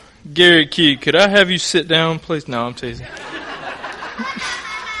Gary Key, could I have you sit down, please? No, I'm teasing.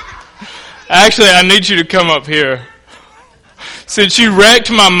 Actually, I need you to come up here. Since you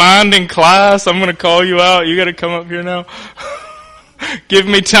wrecked my mind in class, I'm going to call you out. You got to come up here now. Give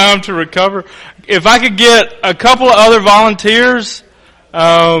me time to recover. If I could get a couple of other volunteers,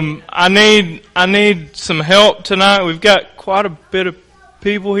 I need some help tonight. We've got quite a bit of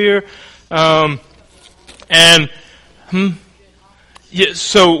people here, yeah.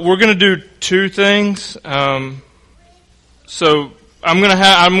 So we're going to do two things. So I'm going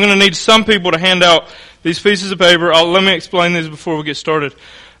to need some people to hand out these pieces of paper. Let me explain these before we get started.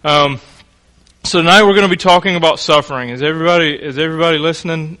 So tonight we're going to be talking about suffering. Is everybody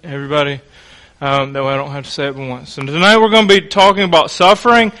listening? Everybody? That way I don't have to say it but once. So tonight we're going to be talking about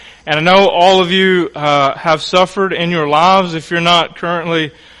suffering, and I know all of you have suffered in your lives. If you're not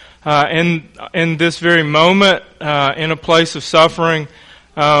currently in this very moment in a place of suffering,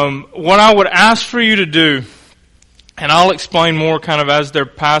 what I would ask for you to do, and I'll explain more kind of as they're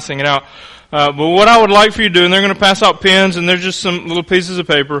passing it out. But what I would like for you to do, and they're going to pass out pens, and there's just some little pieces of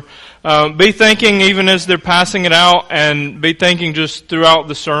paper. Be thinking even as they're passing it out, and be thinking just throughout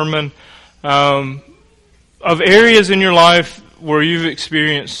the sermon of areas in your life where you've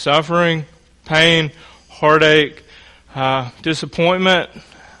experienced suffering, pain, heartache, disappointment.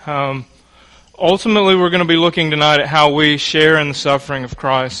 Ultimately, we're going to be looking tonight at how we share in the suffering of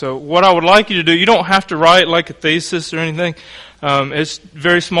Christ. So what I would like you to do, you don't have to write like a thesis or anything. It's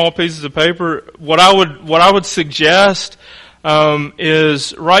very small pieces of paper. What I would suggest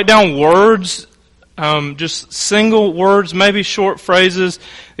is write down words, just single words, maybe short phrases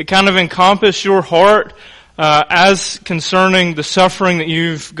that kind of encompass your heart as concerning the suffering that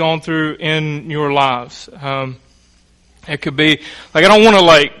you've gone through in your lives. It could be like, I don't want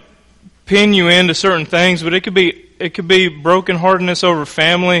to pin you into certain things, but it could be brokenheartedness over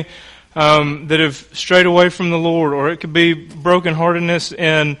family that have strayed away from the Lord, or it could be brokenheartedness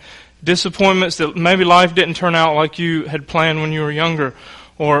and disappointments that maybe life didn't turn out like you had planned when you were younger,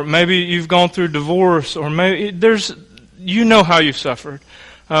 or maybe you've gone through divorce, or maybe you know how you suffered.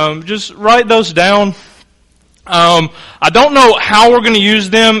 Just write those down. I don't know how we're going to use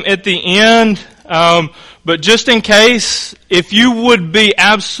them at the end, but just in case, if you would be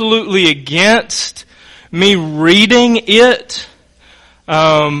absolutely against me reading it,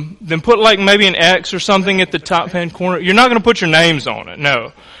 then put maybe an X or something at the top hand corner. You're not going to put your names on it,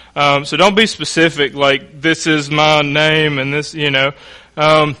 no. So don't be specific, like this is my name and this, But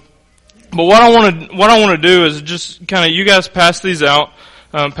what I want to do is just kind of, you guys pass these out,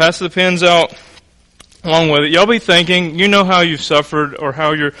 pass the pens out along with it. Y'all be thinking, you know how you've suffered or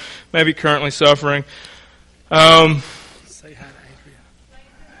how you're maybe currently suffering. Say hi to Adria.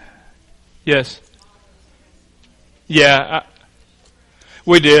 Yes. Yeah,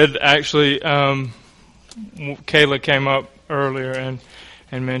 we did actually. Kayla came up earlier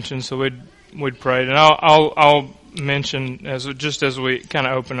and mentioned, so we'd prayed, and I'll mention as we kind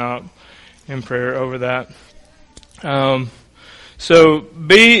of open up in prayer over that. So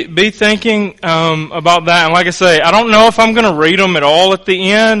be thinking about that, and like I say, I don't know if I'm going to read them at all at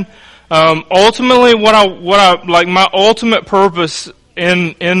the end. Ultimately, what I like, my ultimate purpose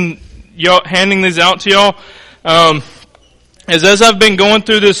in y'all handing these out to y'all, is as I've been going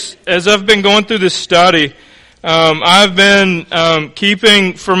through this study, I've been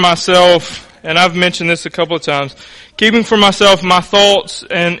keeping for myself, and I've mentioned this a couple of times, keeping for myself my thoughts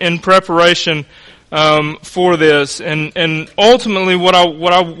and in preparation for this, and ultimately what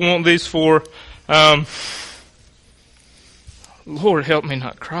I want these for. Lord, help me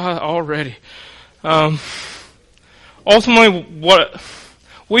not cry already. Ultimately,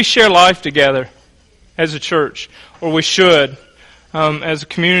 we share life together as a church, or we should, as a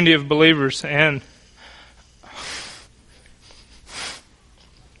community of believers, and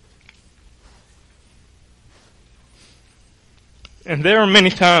there are many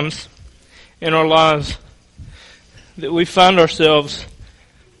times in our lives that we find ourselves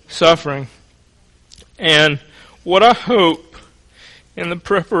suffering. And what I hope in the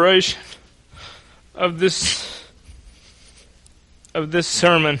preparation of this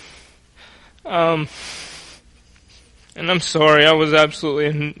sermon, and I'm sorry, I was absolutely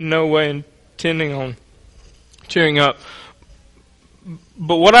in no way intending on cheering up,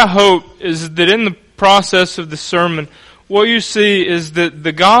 but what I hope is that in the process of the sermon, what you see is that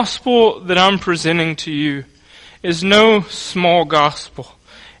the gospel that I'm presenting to you is no small gospel.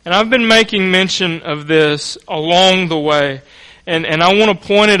 And I've been making mention of this along the way. And I want to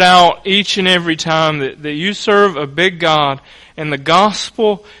point it out each and every time that you serve a big God, and the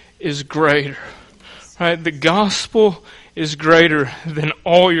gospel is greater. Right? The gospel is greater than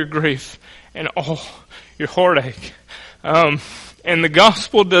all your grief and all your heartache. And the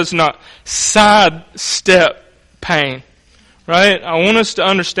gospel does not sidestep pain. Right? I want us to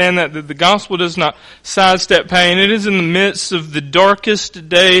understand that the gospel does not sidestep pain. It is in the midst of the darkest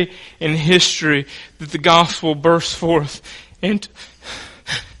day in history that the gospel bursts forth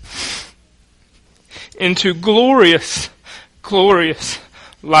into glorious, glorious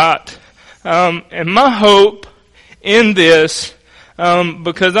light. And my hope in this,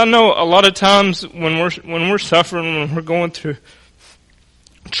 because I know a lot of times when we're suffering, when we're going through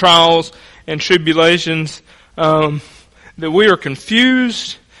trials and tribulations, that we are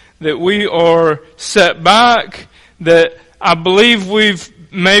confused, that we are set back, that I believe we've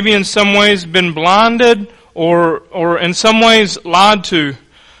maybe in some ways been blinded or in some ways lied to.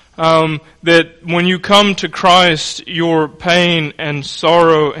 That when you come to Christ, your pain and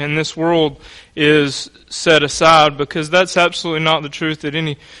sorrow in this world is set aside, because that's absolutely not the truth that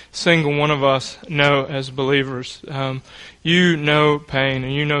any single one of us know as believers. You know pain,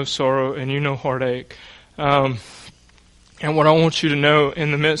 and you know sorrow, and you know heartache. And what I want you to know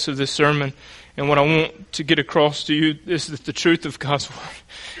in the midst of this sermon, and what I want to get across to you, is that the truth of God's Word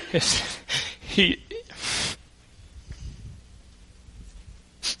is He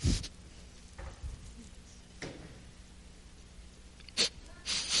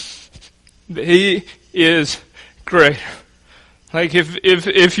is greater. Like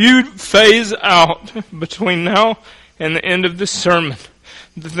if you phase out between now and the end of this sermon,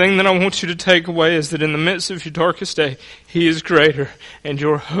 the thing that I want you to take away is that in the midst of your darkest day, He is greater, and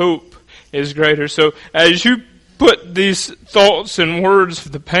your hope is greater. So as you put these thoughts and words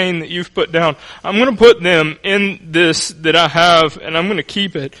of the pain that you've put down, I'm going to put them in this that I have, and I'm going to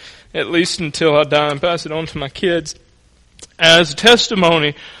keep it at least until I die and pass it on to my kids as a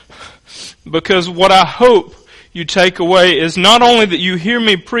testimony, because what I hope you take away is not only that you hear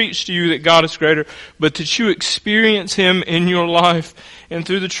me preach to you that God is greater, but that you experience Him in your life and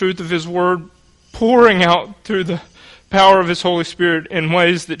through the truth of His Word pouring out through the power of His Holy Spirit in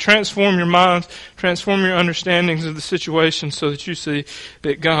ways that transform your minds, transform your understandings of the situation, so that you see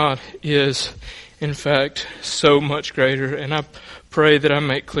that God is, in fact, so much greater. And I pray that I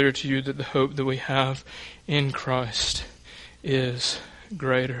make clear to you that the hope that we have in Christ is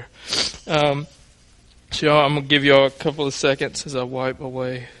greater. So y'all, I'm going to give y'all a couple of seconds as I wipe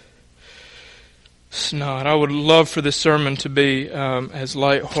away snot. I would love for this sermon to be as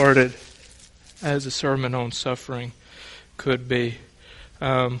lighthearted as a sermon on suffering could be.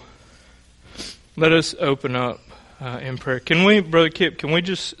 Let us open up in prayer. Can we, Brother Kip, can we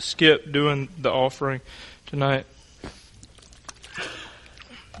just skip doing the offering tonight?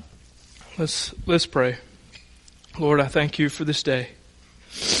 Let's pray. Lord, I thank you for this day.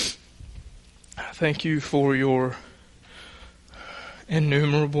 Thank you for your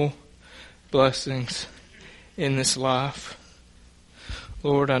innumerable blessings in this life.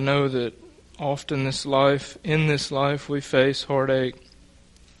 Lord, I know that often in this life, we face heartache,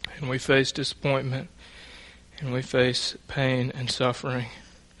 and we face disappointment, and we face pain and suffering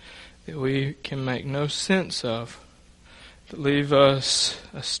that we can make no sense of, that leave us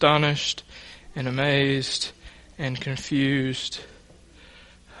astonished and amazed and confused.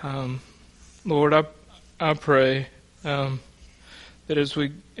 Lord, I pray that as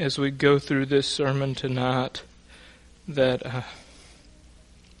we go through this sermon tonight, that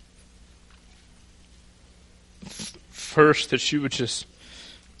first that you would just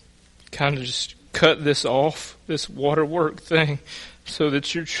kind of just cut this off, this waterwork thing, so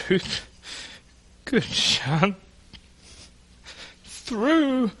that your truth could shine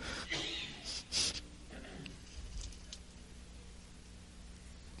through.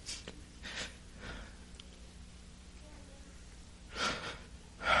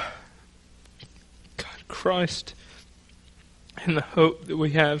 Christ and the hope that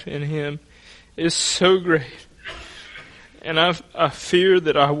we have in Him is so great. And I fear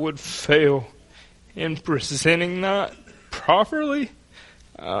that I would fail in presenting that properly.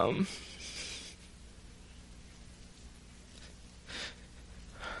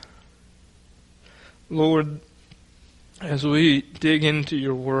 Lord, as we dig into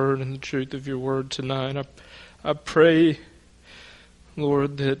your word and the truth of your word tonight, I pray,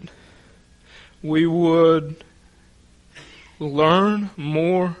 Lord, that we would learn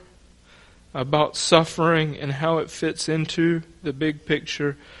more about suffering and how it fits into the big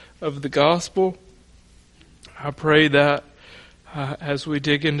picture of the gospel. I pray that as we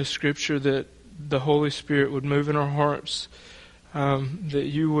dig into Scripture, that the Holy Spirit would move in our hearts, that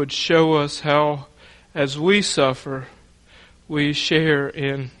you would show us how, as we suffer, we share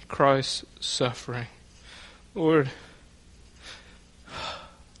in Christ's suffering. Lord,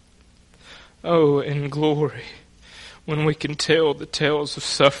 Oh, in glory, when we can tell the tales of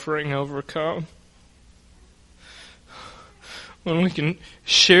suffering overcome. When we can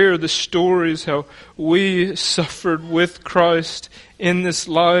share the stories how we suffered with Christ in this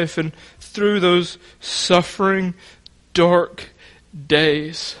life, and through those suffering, dark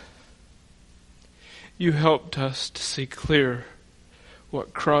days, you helped us to see clear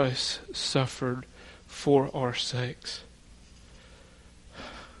what Christ suffered for our sakes.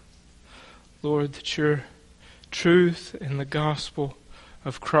 Lord, that your truth and the gospel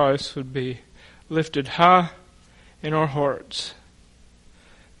of Christ would be lifted high in our hearts,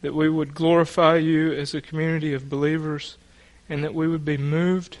 that we would glorify you as a community of believers, and that we would be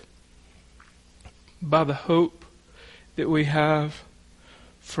moved by the hope that we have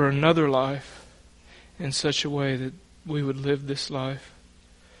for another life in such a way that we would live this life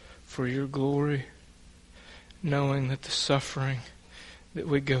for your glory, knowing that the suffering that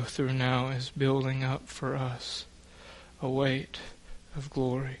we go through now is building up for us a weight of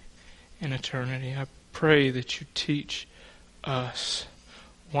glory in eternity. I pray that you teach us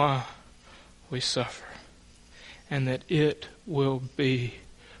why we suffer, and that it will be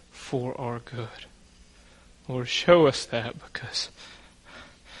for our good. Lord, show us that, because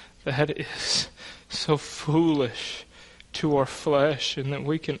that is so foolish to our flesh, and that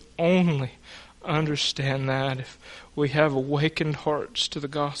we can only understand that if we have awakened hearts to the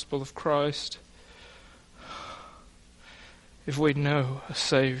gospel of Christ, if we know a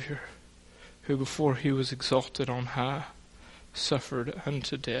Savior who before he was exalted on high suffered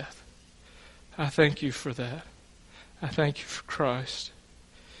unto death. I thank you for that. I thank you for Christ.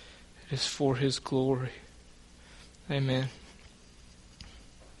 It is for his glory. Amen.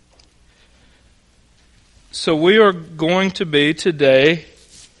 So we are going to be today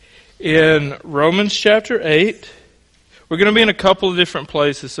in Romans chapter 8. We're going to be in a couple of different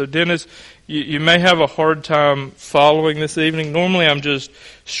places. So Dennis, you may have a hard time following this evening. Normally I'm just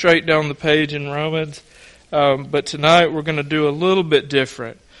straight down the page in Romans. But tonight we're going to do a little bit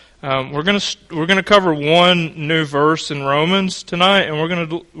different. We're going to cover one new verse in Romans tonight, and we're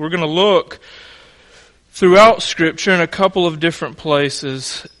going to look throughout Scripture in a couple of different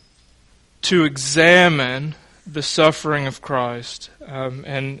places to examine the suffering of Christ,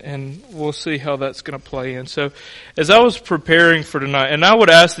 and we'll see how that's going to play in. So, as I was preparing for tonight, and I would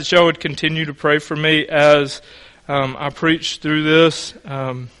ask that y'all would continue to pray for me as I preach through this.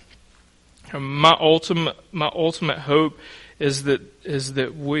 My ultimate hope is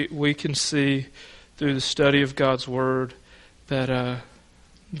that we can see through the study of God's Word that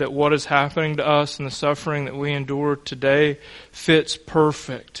what is happening to us and the suffering that we endure today fits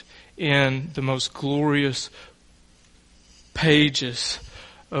perfect in the most glorious pages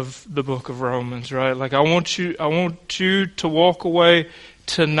of the book of Romans, right? Like I want you to walk away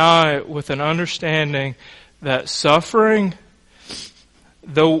tonight with an understanding that suffering,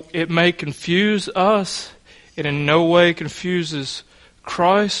 though it may confuse us, it in no way confuses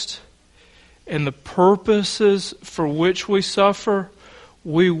Christ and the purposes for which we suffer.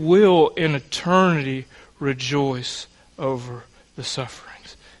 We will in eternity rejoice over the sufferings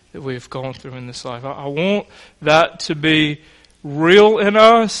that we have gone through in this life. I want that to be real in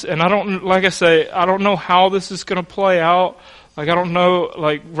us, and I don't know how this is going to play out. Like I don't know,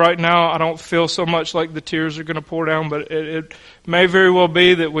 like right now I don't feel so much like the tears are going to pour down, but it may very well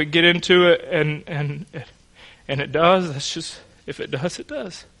be that we get into it and it does. That's just, if it does, it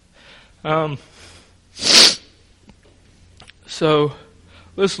does. So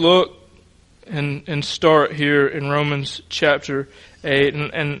let's look and start here in Romans chapter 8,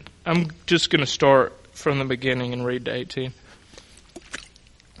 and I'm just going to start from the beginning and read to 18.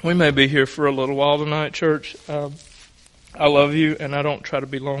 We may be here for a little while tonight, church. I love you, and I don't try to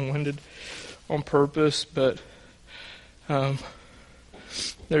be long-winded on purpose, but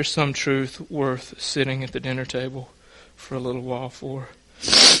there's some truth worth sitting at the dinner table for a little while for.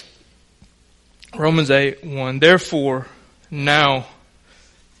 Romans 8:1. Therefore, now,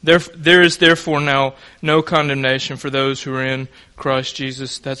 there is therefore now no condemnation for those who are in Christ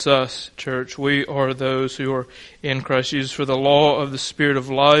Jesus. That's us, church. We are those who are in Christ Jesus. For the law of the Spirit of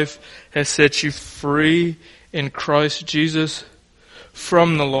life has set you free in Christ Jesus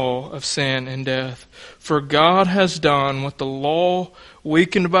from the law of sin and death. For God has done what the law,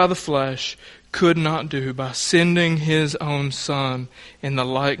 weakened by the flesh, could not do by sending His own Son in the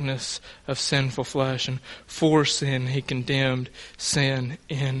likeness of sinful flesh. And for sin, He condemned sin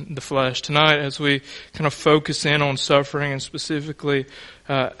in the flesh. Tonight, as we kind of focus in on suffering and specifically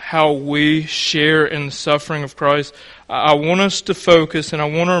how we share in the suffering of Christ, I want us to focus, and I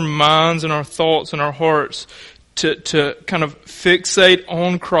want our minds and our thoughts and our hearts to kind of fixate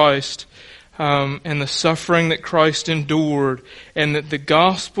on Christ and the suffering that Christ endured, and that the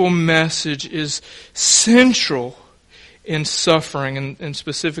gospel message is central in suffering, and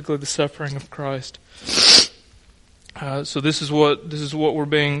specifically the suffering of Christ. So this is what we're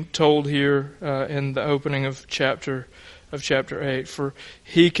being told here in the opening of chapter 8. For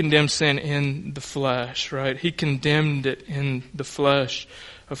He condemned sin in the flesh, right? He condemned it in the flesh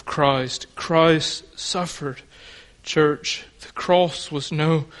of Christ. Christ suffered, church. The cross was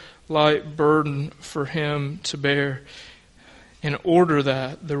no light burden for Him to bear, in order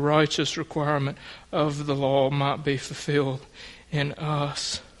that the righteous requirement of the law might be fulfilled in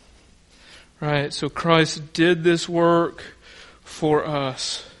us. Right? So Christ did this work for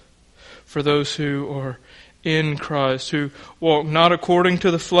us, for those who are in Christ, who walk not according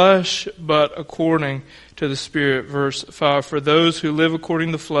to the flesh, but according to the Spirit. Verse 5, for those who live according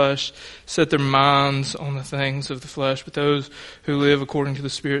to the flesh set their minds on the things of the flesh, but those who live according to the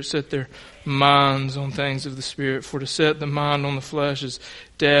Spirit set their minds on things of the Spirit. For to set the mind on the flesh is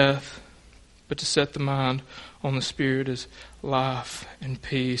death, but to set the mind on the Spirit is life and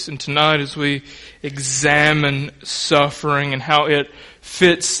peace. And tonight, as we examine suffering and how it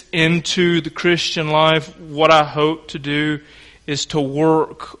fits into the Christian life, what I hope to do is to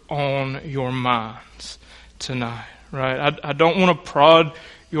work on your minds tonight, right? I don't want to prod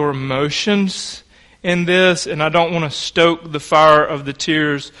your emotions in this, and I don't want to stoke the fire of the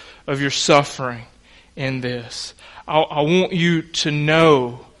tears of your suffering in this. I want you to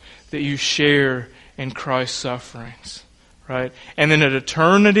know that you share in Christ's sufferings, right? And then at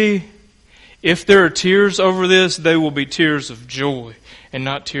eternity, if there are tears over this, they will be tears of joy and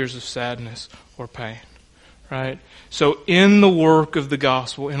not tears of sadness or pain, right? So in the work of the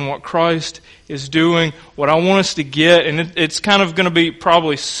gospel, in what Christ is doing, what I want us to get, and it's kind of going to be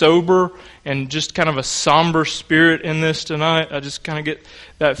probably sober and just kind of a somber spirit in this tonight. I just kind of get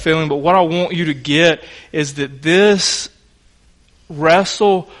that feeling. But what I want you to get is that this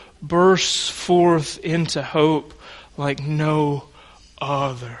wrestle bursts forth into hope like no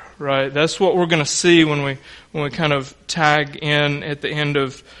other, right? That's what we're going to see when we kind of tag in at the end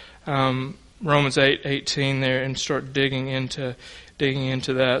of Romans 8:18 there and start digging into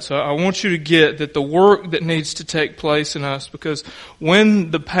that. So I want you to get that the work that needs to take place in us, because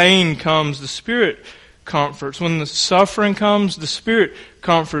when the pain comes, the Spirit comforts. When the suffering comes, the Spirit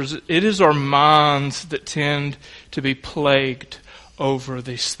comforts. It is our minds that tend to be plagued over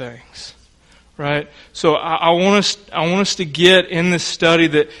these things, right? So I want us to get in this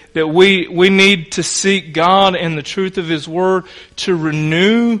study that we need to seek God and the truth of His Word to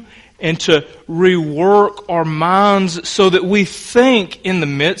renew and to rework our minds so that we think in the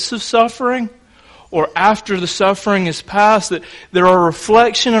midst of suffering or after the suffering is past, that our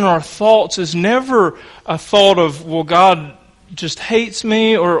reflection and our thoughts is never a thought of, well, God just hates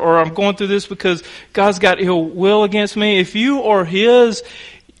me, or I'm going through this because God's got ill will against me. If you are His,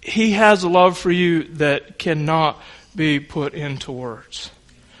 He has a love for you that cannot be put into words,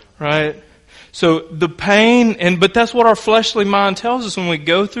 right? So the pain, but that's what our fleshly mind tells us when we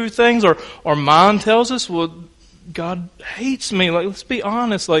go through things. Our mind tells us, well, God hates me. Like, let's be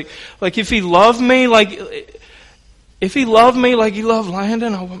honest. Like if He loved me, like He loved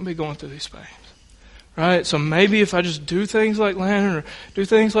Landon, I wouldn't be going through these pains. Right? So maybe if I just do things like Landon or do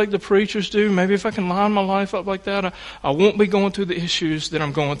things like the preachers do, maybe if I can line my life up like that, I won't be going through the issues that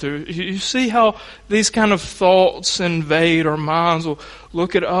I'm going through. You see how these kind of thoughts invade our minds? We'll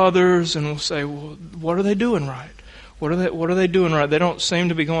look at others and we'll say, well, what are they doing right? What are they doing right? They don't seem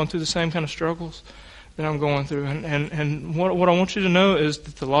to be going through the same kind of struggles that I'm going through. And what I want you to know is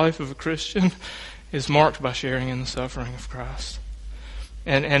that the life of a Christian is marked by sharing in the suffering of Christ.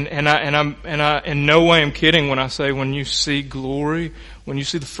 And I in no way am kidding when I say when you see glory, when you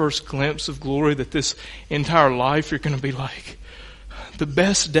see the first glimpse of glory, that this entire life you're going to be like, the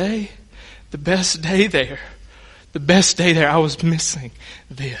best day there, I was missing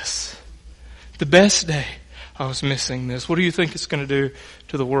this. The best day, I was missing this. What do you think it's going to do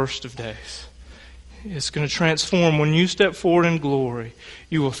to the worst of days? It's going to transform. When you step forward in glory,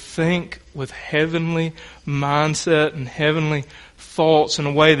 you will think with heavenly mindset and heavenly thoughts in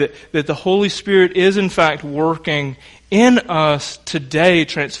a way that the Holy Spirit is in fact working in us today,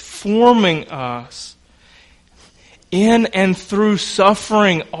 transforming us in and through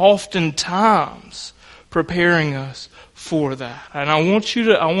suffering, oftentimes preparing us for that. And I want you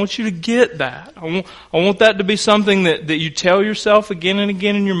to get that. I want that to be something that you tell yourself again and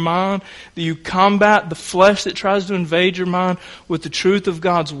again in your mind, that you combat the flesh that tries to invade your mind with the truth of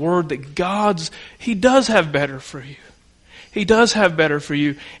God's Word, that He does have better for you. He does have better for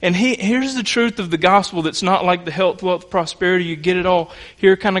you. And here's the truth of the gospel that's not like the health, wealth, prosperity, you get it all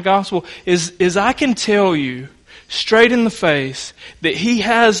here kind of gospel, is I can tell you straight in the face that He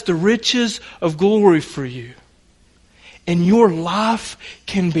has the riches of glory for you. And your life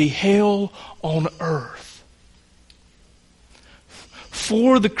can be hell on earth.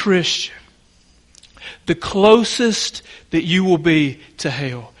 For the Christian, the closest that you will be to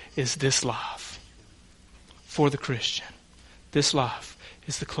hell is this life. For the Christian, this life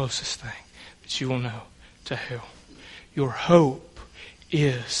is the closest thing that you will know to hell. Your hope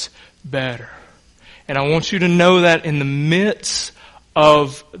is better. And I want you to know that in the midst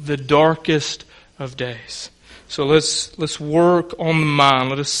of the darkest of days. So let's work on the mind.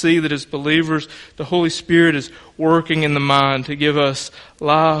 Let us see that as believers, the Holy Spirit is working in the mind to give us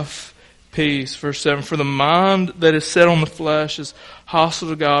life, peace. Verse 7, for the mind that is set on the flesh is hostile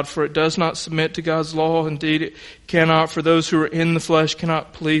to God, for it does not submit to God's law. Indeed, it cannot. For those who are in the flesh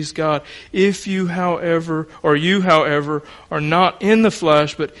cannot please God. If you, however, are not in the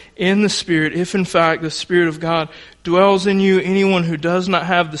flesh, but in the Spirit, if in fact the Spirit of God dwells in you, anyone who does not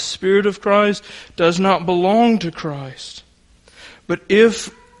have the Spirit of Christ does not belong to Christ. But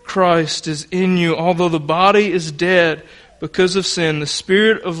if Christ is in you, although the body is dead because of sin, the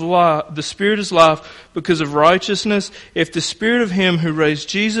Spirit is life because of righteousness. If the Spirit of Him who raised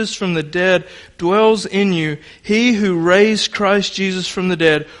Jesus from the dead dwells in you, He who raised Christ Jesus from the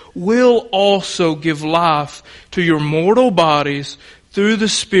dead will also give life to your mortal bodies through the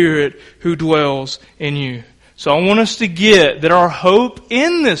Spirit who dwells in you. So I want us to get that our hope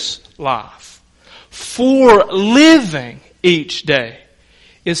in this life for living each day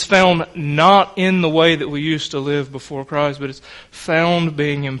is found not in the way that we used to live before Christ, but it's found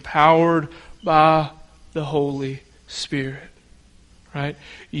being empowered by the Holy Spirit. Right?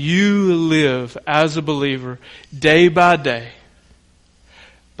 You live as a believer day by day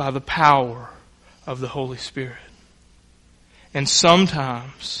by the power of the Holy Spirit. And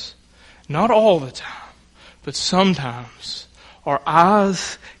sometimes, not all the time, but sometimes our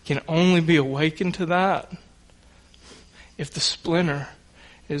eyes can only be awakened to that if the splinter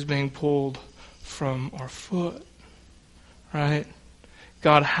is being pulled from our foot. Right?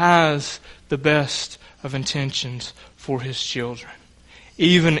 God has the best of intentions for His children.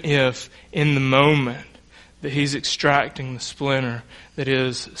 Even if in the moment that He's extracting the splinter that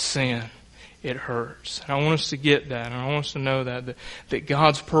is sin, it hurts. And I want us to get that, and I want us to know that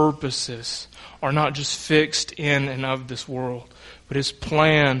God's purposes are not just fixed in and of this world, but His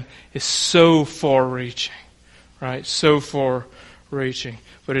plan is so far-reaching, right? So far-reaching.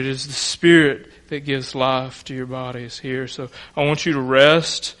 But it is the Spirit that gives life to your bodies here. So I want you to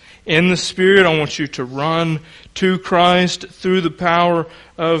rest in the Spirit. I want you to run to Christ through the power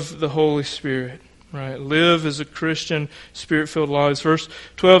of the Holy Spirit. Right? Live as a Christian, Spirit-filled lives. Verse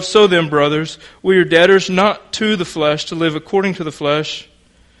 12, so then, brothers, we are debtors not to the flesh, to live according to the flesh.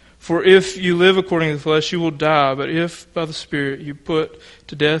 For if you live according to the flesh, you will die. But if by the Spirit you put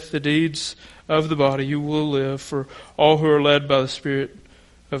to death the deeds of the body, you will live. For all who are led by the Spirit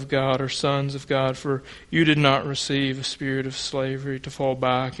of God are sons of God. For you did not receive a spirit of slavery to fall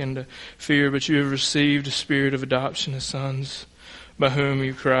back into fear, but you have received a spirit of adoption as sons, by whom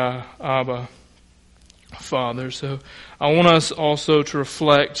you cry, Abba, Father. So I want us also to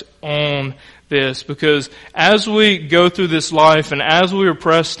reflect on this, because as we go through this life and as we are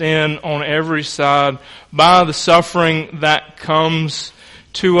pressed in on every side by the suffering that comes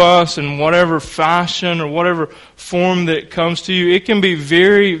to us in whatever fashion or whatever form that it comes to you, it can be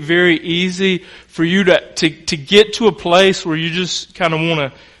very, very easy for you to get to a place where you just kind of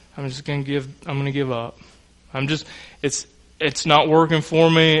want to, I'm going to give up. It's not working for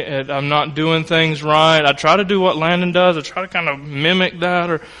me. I'm not doing things right. I try to do what Landon does. I try to kind of mimic that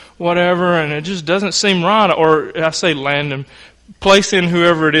or whatever, and it just doesn't seem right. Or I say Landon, place in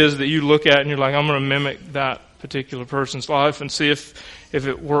whoever it is that you look at and you're like, I'm going to mimic that particular person's life and see if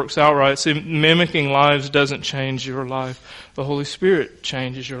it works out right. See, mimicking lives doesn't change your life. The Holy Spirit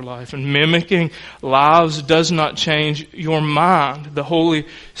changes your life. And mimicking lives does not change your mind. The Holy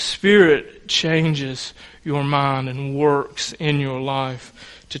Spirit changes your mind and works in your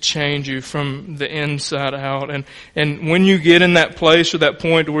life to change you from the inside out. And when you get in that place or that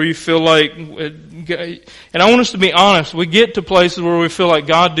point where you feel like, and I want us to be honest, we get to places where we feel like,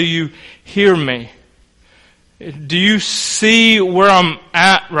 God, do you hear me? Do you see where I'm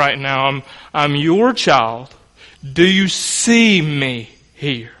at right now? I'm your child. Do you see me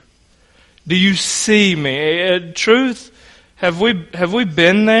here? Do you see me? Truth, have we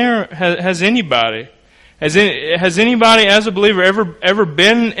been there? Has anybody? Has anybody as a believer ever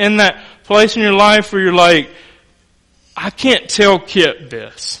been in that place in your life where you're like, I can't tell Kip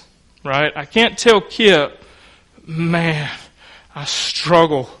this, right? I can't tell Kip, man, I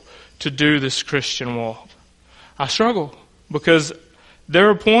struggle to do this Christian walk. I struggle because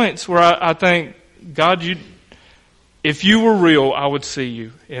there are points where I think, God, if you were real, I would see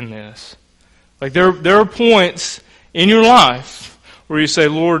you in this. Like there are points in your life where you say,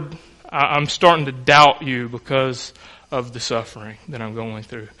 Lord, I'm starting to doubt you because of the suffering that I'm going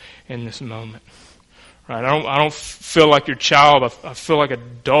through in this moment. Right? I don't feel like your child. I feel like a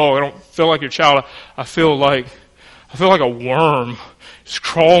dog. I don't feel like your child. I feel like a worm just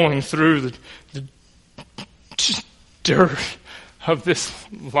crawling through the just dirt of this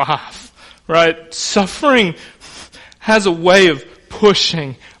life. Right? Suffering has a way of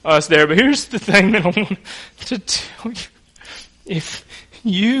pushing us there. But here's the thing that I want to tell you. If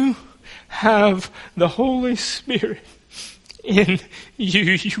you have the Holy Spirit in you,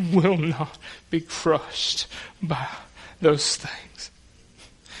 you will not be crushed by those things.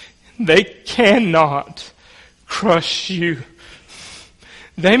 They cannot crush you.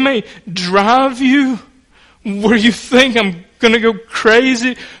 They may drive you where you think I'm going to go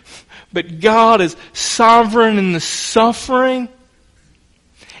crazy, but God is sovereign in the suffering,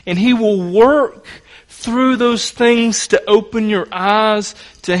 and He will work through those things to open your eyes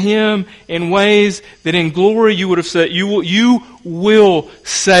to Him in ways that in glory you would have said, you will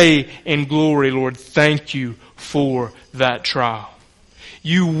say in glory, Lord, thank you for that trial.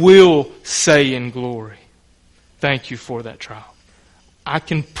 You will say in glory, thank you for that trial. I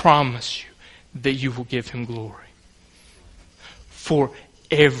can promise you that you will give Him glory for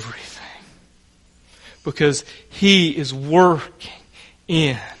everything, because He is working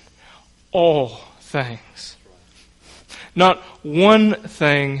in all things. Not one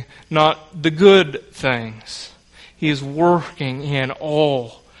thing, not the good things. He is working in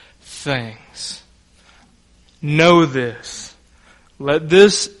all things. Know this. Let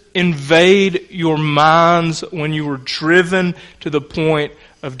this invade your minds when you are driven to the point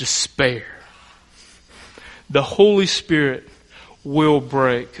of despair. The Holy Spirit will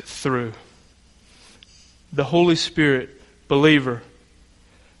break through. The Holy Spirit, believer,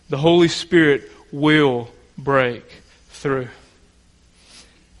 the Holy Spirit will break through.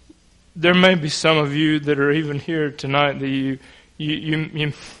 There may be some of you that are even here tonight that you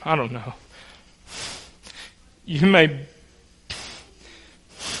I don't know. You may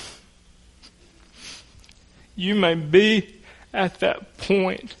be at that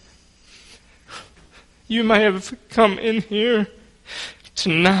point. You may have come in here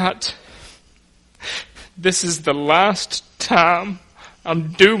tonight. This is the last time I'm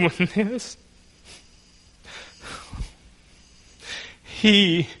doing this.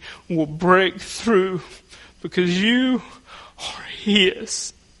 He will break through because you are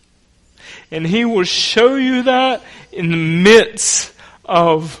His. And He will show you that in the midst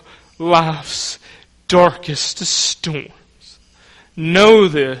of life's darkest storms. Know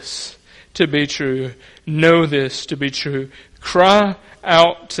this to be true. Know this to be true. Cry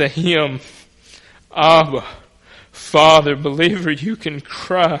out to Him, Abba, Father. Believer, you can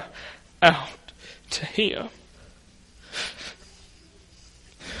cry out to Him.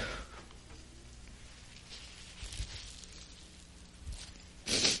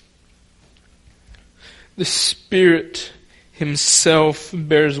 The Spirit Himself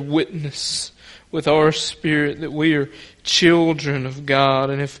bears witness with our spirit that we are children of God,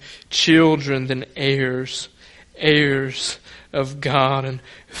 and if children, then heirs, heirs of God, and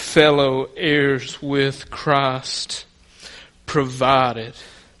fellow heirs with Christ, provided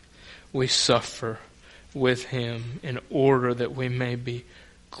we suffer with Him in order that we may be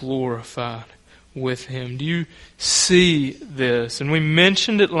glorified with Him. Do you see this? And we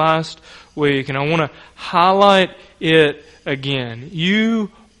mentioned it last week, and I want to highlight it again.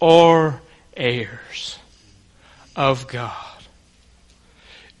 You are heirs of God.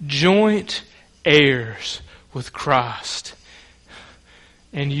 Joint heirs with Christ.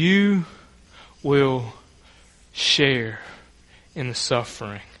 And you will share in the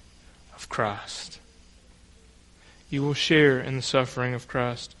suffering of Christ. You will share in the suffering of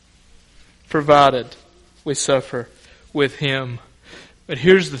Christ, provided we suffer with Him. But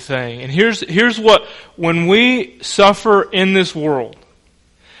here's the thing, and here's what, when we suffer in this world,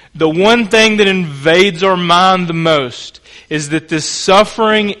 the one thing that invades our mind the most is that this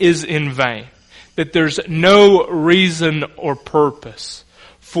suffering is in vain. That there's no reason or purpose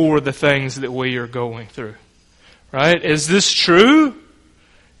for the things that we are going through. Right? Is this true?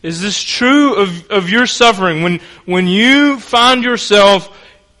 Is this true of your suffering? When you find yourself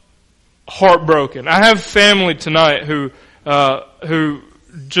heartbroken. I have family tonight who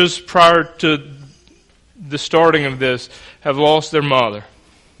just prior to the starting of this, have lost their mother.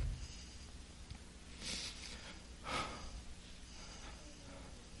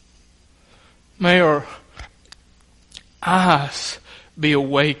 May our eyes be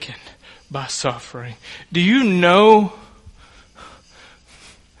awakened by suffering. Do you know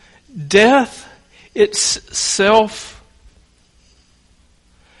death itself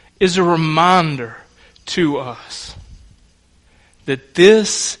is a reminder to us that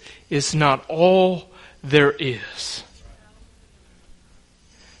this is not all there is.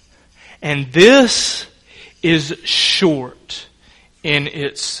 And this is short in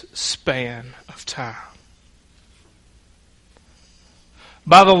its span of time.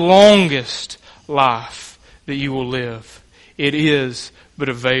 By the longest life that you will live, it is but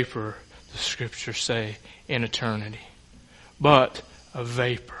a vapor, the Scriptures say, in eternity. But a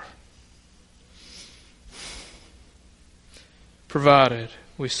vapor. Provided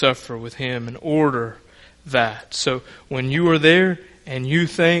we suffer with Him in order that. So when you are there and you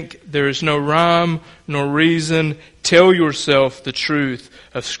think there is no rhyme nor reason, tell yourself the truth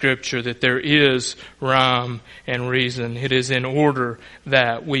of Scripture, that there is rhyme and reason. It is in order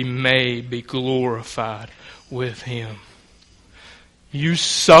that we may be glorified with Him. You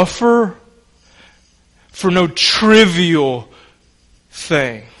suffer for no trivial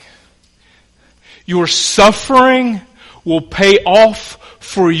thing. Your suffering will pay off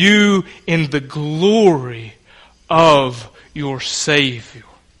for you in the glory of your Savior.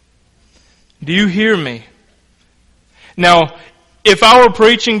 Do you hear me? Now, if I were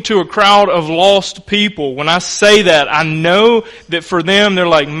preaching to a crowd of lost people, when I say that, I know that for them, they're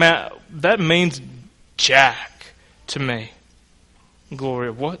like, "Matt, that means jack to me."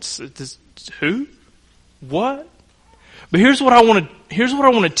 Glory, what's this? Who? What? But here's what I want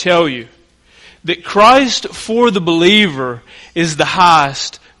to tell you. That Christ for the believer is the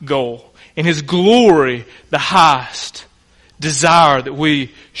highest goal. And His glory, the highest desire that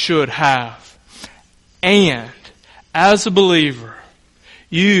we should have. And as a believer,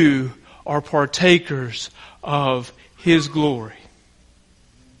 you are partakers of His glory.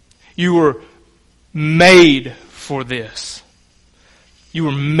 You were made for this. You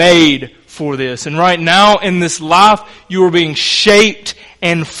were made for this. And right now in this life, you are being shaped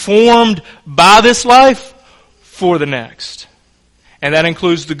and formed by this life for the next. And that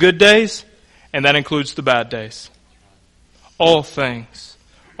includes the good days, and that includes the bad days. All things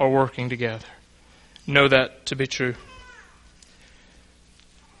are working together. Know that to be true.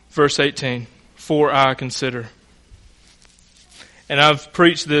 Verse 18, for I consider. And I've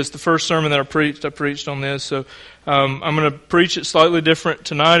preached this, the first sermon that I preached on this, so I'm going to preach it slightly different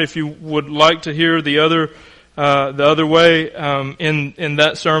tonight. If you would like to hear the other way, in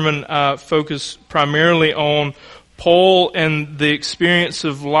that sermon, I focus primarily on Paul and the experiences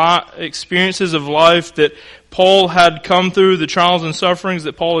of life that Paul had come through, the trials and sufferings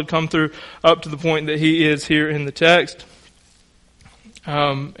that Paul had come through up to the point that he is here in the text.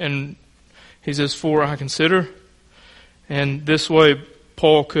 And he says, for I consider. And this way,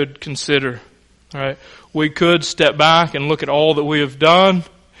 Paul could consider. All right, we could step back and look at all that we have done,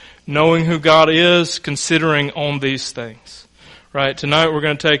 knowing who God is, considering on these things. Right? Tonight we're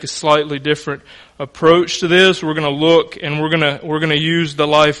going to take a slightly different approach to this. We're going to look and we're going to use the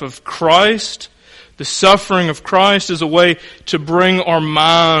life of Christ, the suffering of Christ, as a way to bring our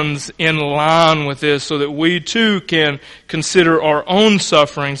minds in line with this, so that we too can consider our own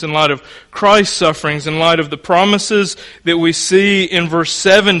sufferings in light of Christ's sufferings, in light of the promises that we see in verse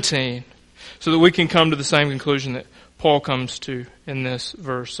 17, so that we can come to the same conclusion that Paul comes to in this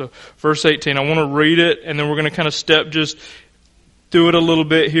verse. So verse 18, I want to read it, and then we're going to kind of step just through it a little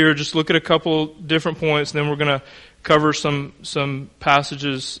bit here, just look at a couple different points, and then we're going to cover some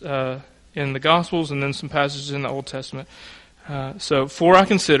passages in the Gospels and then some passages in the Old Testament. So, for I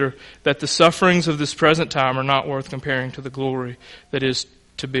consider that the sufferings of this present time are not worth comparing to the glory that is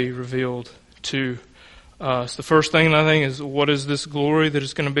to be revealed to us. The first thing I think is, what is this glory that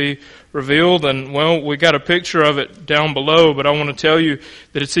is going to be revealed? And, well, we got a picture of it down below, but I want to tell you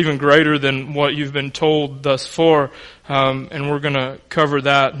that it's even greater than what you've been told thus far. And we're going to cover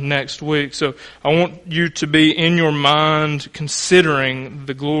that next week. So I want you to be in your mind considering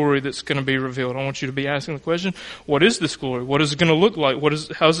the glory that's going to be revealed. I want you to be asking the question, what is this glory? What is it going to look like?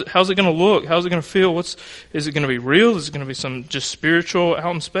 How's it going to look? How's it going to feel? Is it going to be real? Is it going to be some just spiritual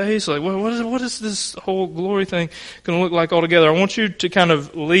out in space? Like, what is this whole glory thing going to look like altogether? I want you to kind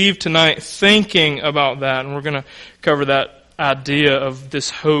of leave tonight thinking about that, and we're going to cover that idea of this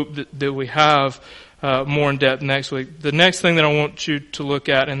hope that we have more in depth next week. The next thing that I want you to look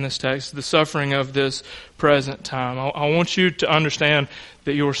at in this text is the suffering of this present time. I want you to understand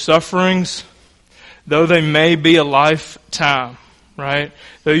that your sufferings, though they may be a lifetime, right?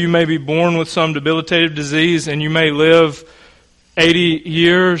 Though you may be born with some debilitative disease and you may live 80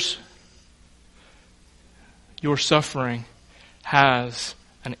 years, your suffering has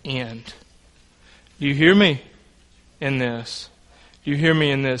an end. Do you hear me in this? Do you hear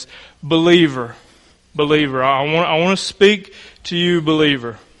me in this? Believer, I want to speak to you,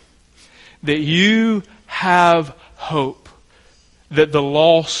 believer, that you have hope that the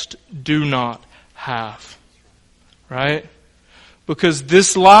lost do not have. Right? Because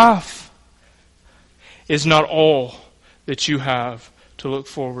this life is not all that you have to look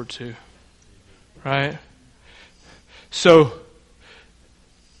forward to. Right? So,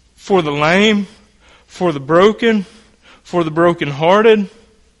 for the lame, for the brokenhearted,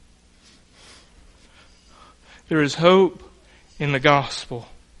 there is hope in the gospel.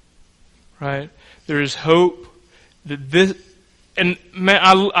 Right? There is hope that this, and man,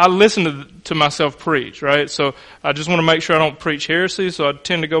 I listen to myself preach, right? So I just want to make sure I don't preach heresy, so I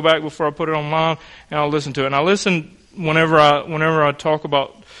tend to go back before I put it online and I'll listen to it. And I listen whenever I talk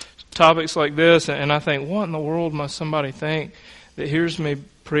about topics like this, and I think, what in the world must somebody think that hears me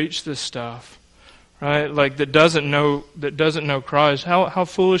preach this stuff? Right? Like that doesn't know Christ. How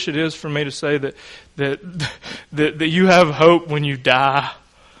foolish it is for me to say that you have hope when you die.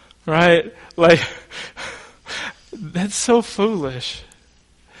 Right? Like that's so foolish.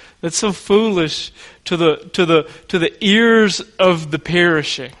 That's so foolish to the ears of the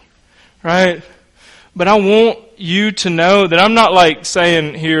perishing. Right? But I want you to know that I'm not like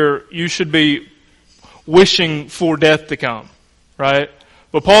saying here you should be wishing for death to come. Right?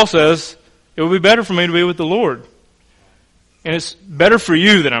 But Paul says it would be better for me to be with the Lord. And it's better for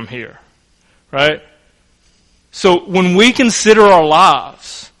you that I'm here. Right? So when we consider our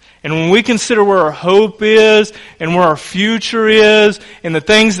lives, and when we consider where our hope is, and where our future is, and the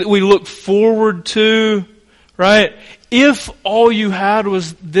things that we look forward to, right? If all you had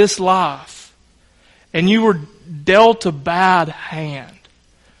was this life, and you were dealt a bad hand,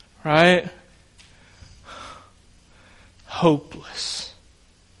 right? Hopeless.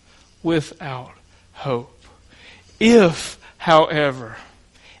 Without hope. If, however,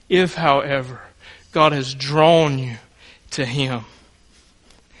 God has drawn you to Him,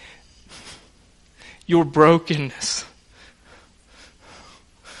 your brokenness,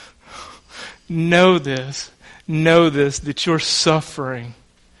 know this, that your suffering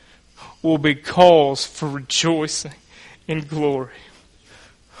will be cause for rejoicing in glory.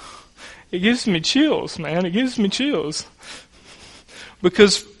 It gives me chills, man. It gives me chills.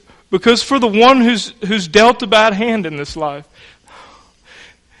 Because for the one who's dealt a bad hand in this life,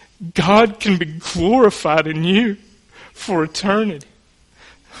 God can be glorified in you for eternity.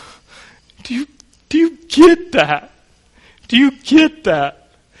 Do you get that? Do you get that?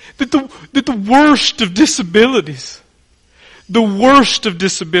 That the worst of disabilities,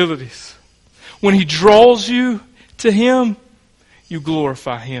 when He draws you to Him, you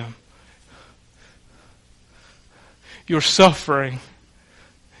glorify Him. Your suffering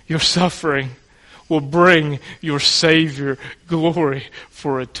will bring your Savior glory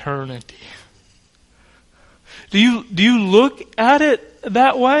for eternity. Do you look at it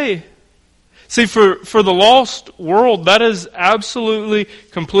that way? See, for the lost world, that is absolutely,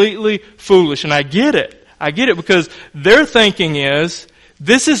 completely foolish. And I get it. Because their thinking is,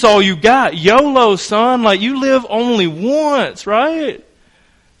 this is all you got. YOLO, son. Like, you live only once, right?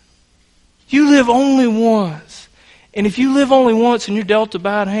 You live only once. And if you live only once and you're dealt a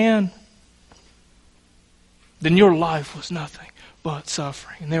bad hand, then your life was nothing but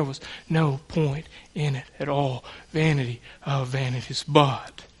suffering. And there was no point in it at all. Vanity of vanities.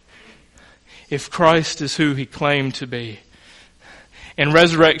 But if Christ is who He claimed to be, and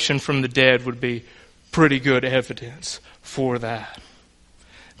resurrection from the dead would be pretty good evidence for that,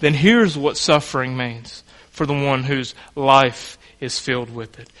 then here's what suffering means for the one whose life is filled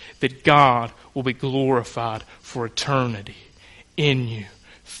with it. That God will be glorified for eternity in you,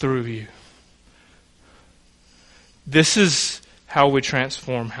 through you. This is how we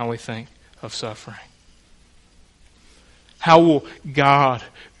transform how we think of suffering. How will God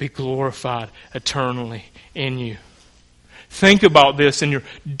be glorified eternally in you? Think about this in your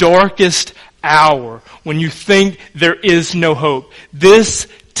darkest hour when you think there is no hope. This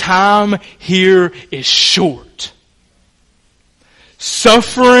time here is short.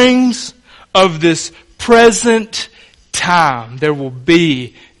 Sufferings of this present time, there will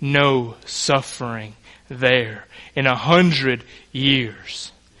be no suffering there. In 100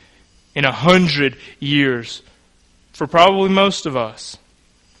 years. In 100 years. For probably most of us,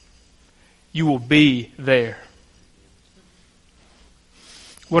 you will be there.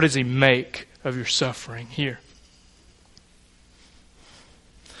 What does He make of your suffering here.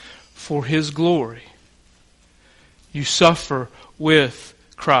 For His glory, you suffer with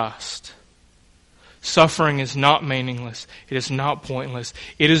Christ. Suffering is not meaningless. It is not pointless.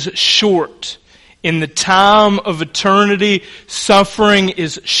 It is short. In the time of eternity, suffering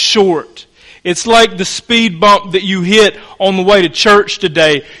is short. It's like the speed bump that you hit on the way to church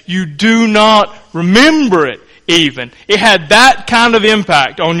today. You do not remember it even. It had that kind of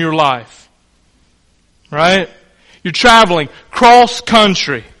impact on your life. Right? You're traveling cross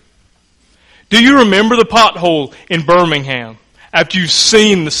country. Do you remember the pothole in Birmingham after you've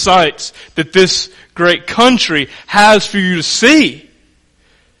seen the sights that this great country has for you to see?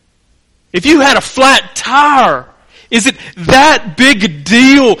 If you had a flat tire, is it that big a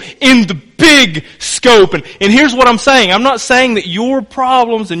deal in the big scope? And here's what I'm saying. I'm not saying that your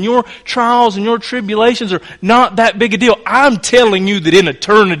problems and your trials and your tribulations are not that big a deal. I'm telling you that in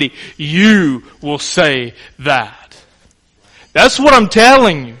eternity, you will say that. That's what I'm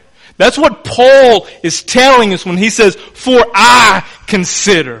telling you. That's what Paul is telling us when he says, for I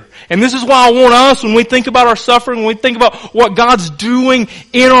consider. And this is why I want us, when we think about our suffering, when we think about what God's doing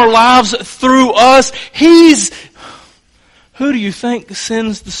in our lives through us, who do you think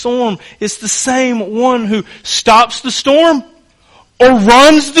sends the storm? It's the same one who stops the storm or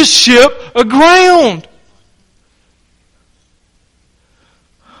runs the ship aground.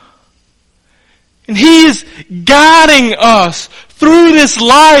 And He is guiding us through this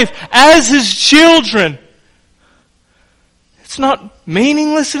life as His children. It's not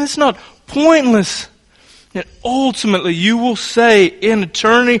meaningless and it's not pointless. And ultimately you will say in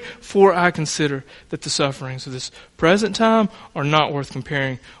eternity, for I consider that the sufferings of this present time are not worth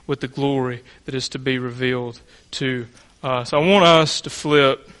comparing with the glory that is to be revealed to us. I want us to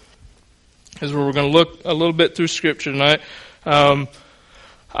flip, as we're going to look a little bit through Scripture tonight. I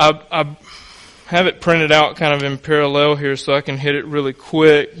have it printed out kind of in parallel here so I can hit it really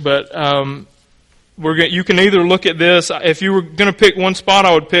quick, but you can either look at this. If you were going to pick one spot,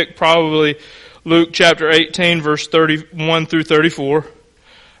 I would pick probably Luke chapter 18, verse 31 through 34.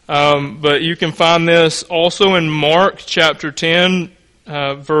 But you can find this also in Mark chapter 10,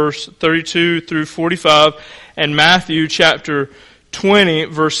 verse 32 through 45, and Matthew chapter 20,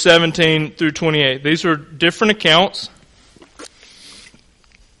 verse 17 through 28. These are different accounts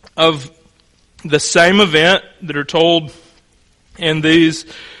of the same event that are told in these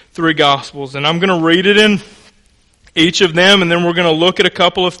three Gospels. And I'm going to read it in each of them, and then we're going to look at a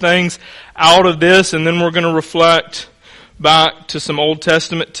couple of things out of this, and then we're going to reflect back to some Old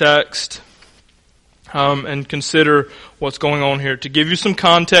Testament text and consider what's going on here. To give you some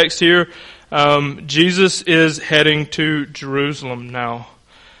context here, Jesus is heading to Jerusalem now.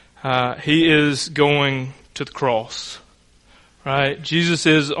 He is going to the cross. Right? Jesus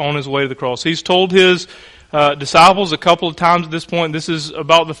is on His way to the cross. He's told His disciples a couple of times at this point. This is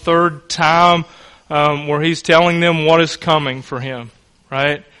about the third time where He's telling them what is coming for Him.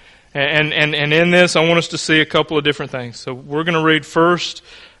 Right? And in this, I want us to see a couple of different things. So we're going to read first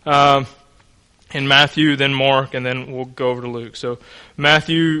in Matthew, then Mark, and then we'll go over to Luke. So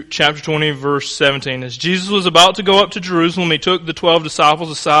Matthew chapter 20, verse 17. As Jesus was about to go up to Jerusalem, He took the 12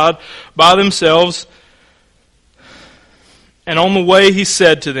 disciples aside by themselves, and on the way He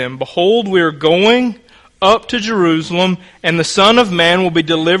said to them, Behold, we are going up to Jerusalem, and the Son of Man will be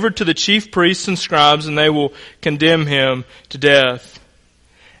delivered to the chief priests and scribes, and they will condemn Him to death,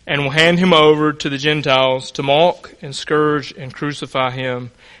 and will hand Him over to the Gentiles to mock and scourge and crucify Him.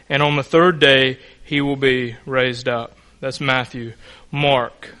 And on the third day He will be raised up. That's Matthew.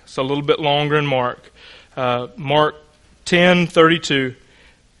 Mark. It's a little bit longer in Mark. Mark 10:32.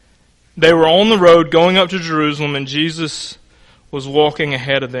 They were on the road going up to Jerusalem, and Jesus was walking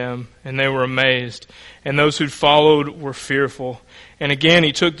ahead of them, and they were amazed. And those who followed were fearful. And again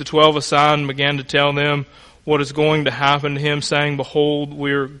He took the 12 aside and began to tell them what is going to happen to Him, saying, Behold,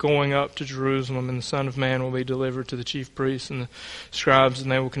 we are going up to Jerusalem, and the Son of Man will be delivered to the chief priests and the scribes, and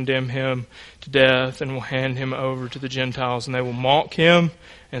they will condemn Him to death, and will hand Him over to the Gentiles, and they will mock Him,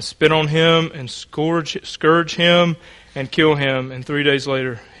 and spit on Him, and scourge Him, and kill Him, and 3 days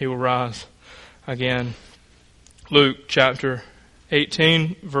later He will rise again. Luke chapter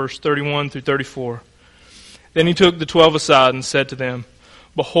 18, verse 31 through 34. Then He took the 12 aside and said to them,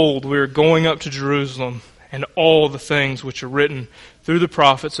 Behold, we are going up to Jerusalem, and all the things which are written through the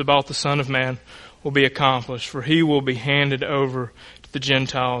prophets about the Son of Man will be accomplished. For He will be handed over to the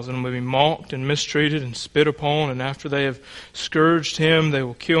Gentiles, and will be mocked and mistreated and spit upon, and after they have scourged Him, they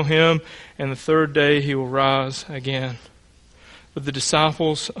will kill Him, and the third day He will rise again. But the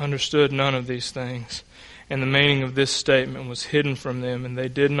disciples understood none of these things, and the meaning of this statement was hidden from them, and they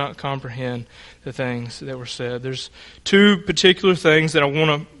did not comprehend the things that were said. There's two particular things that I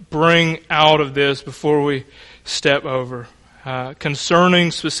want to bring out of this before we step over,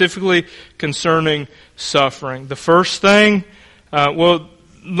 specifically concerning suffering. The first thing,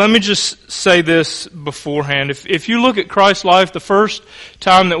 let me just say this beforehand. If you look at Christ's life, the first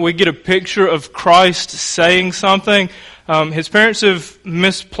time that we get a picture of Christ saying something, his parents have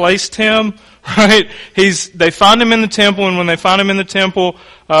misplaced him, right? They find him in the temple, and when they find him in the temple,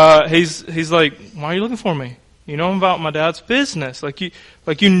 he's like, "Why are you looking for me? You know about my dad's business. Like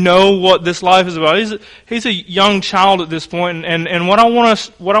you know what this life is about." He's a young child at this point, and what I want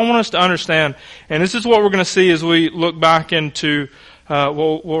us to understand, and this is what we're going to see as we look back into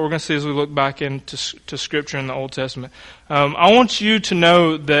what we're going to see as we look back into Scripture in the Old Testament. I want you to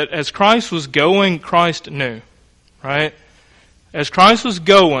know that as Christ was going, Christ knew, right? As Christ was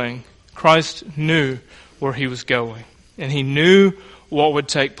going, Christ knew where He was going, and He knew what would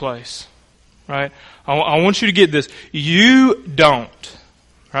take place, right? I want you to get this. You don't,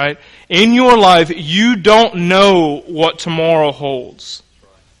 right? In your life, you don't know what tomorrow holds,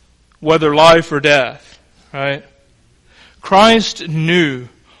 whether life or death, right? Christ knew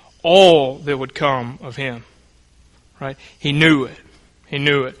all that would come of Him, right? He knew it. He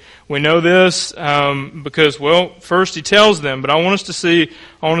knew it. We know this because, first He tells them, but I want us to see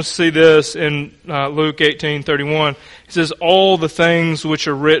this in Luke 18:31. He says, "All the things which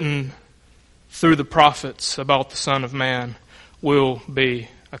are written through the prophets about the Son of Man will be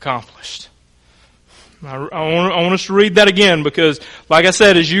accomplished." I want us to read that again because, like I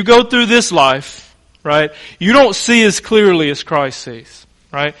said, as you go through this life, right, you don't see as clearly as Christ sees,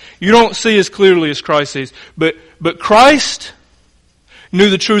 right? You don't see as clearly as Christ sees. But Christ knew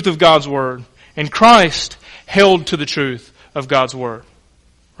the truth of God's Word, and Christ held to the truth of God's Word,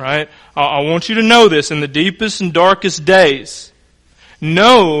 right? I want you to know this in the deepest and darkest days.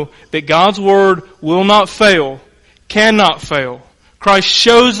 Know that God's Word will not fail, cannot fail. Christ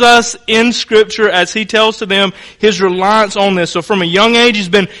shows us in Scripture as He tells to them His reliance on this. So from a young age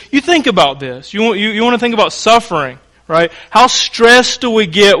you think about this. You want to think about suffering, right? How stressed do we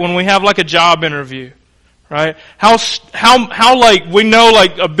get when we have like a job interview? Right? How like we know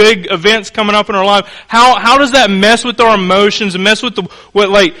like a big event's coming up in our life. How does that mess with our emotions and mess with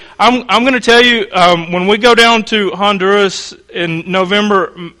I'm going to tell you, when we go down to Honduras in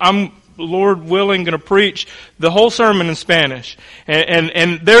November, I'm, Lord willing, going to preach the whole sermon in Spanish.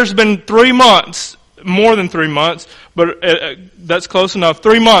 And there's been 3 months, more than 3 months, but that's close enough,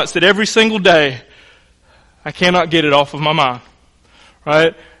 3 months that every single day I cannot get it off of my mind.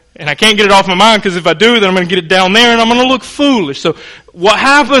 Right? And I can't get it off my mind because if I do, then I'm going to get it down there and I'm going to look foolish. So what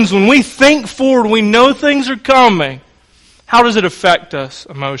happens when we think forward, we know things are coming, how does it affect us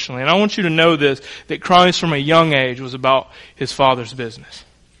emotionally? And I want you to know this, that Christ from a young age was about His Father's business.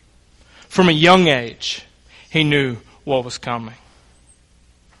 From a young age, He knew what was coming.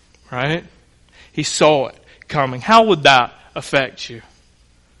 Right? He saw it coming. How would that affect you?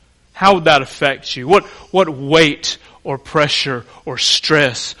 How would that affect you? What weight or pressure or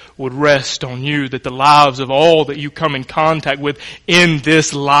stress would rest on you that the lives of all that you come in contact with in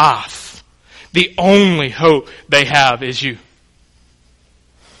this life, the only hope they have is you?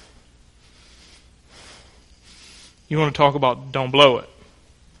 You want to talk about don't blow it,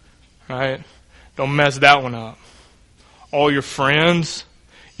 right? Don't mess that one up. All your friends,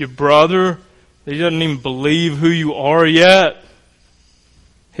 your brother, he doesn't even believe who you are yet.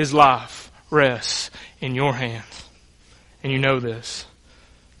 His life rests in your hands. And you know this.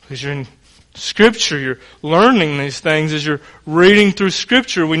 Because you're in Scripture, you're learning these things as you're reading through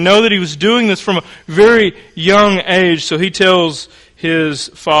Scripture. We know that He was doing this from a very young age. So He tells His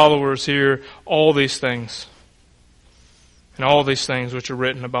followers here all these things. And all these things which are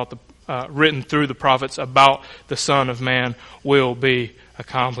written written through the prophets about the Son of Man will be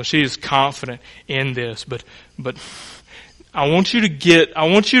accomplished. He is confident in this. But I want you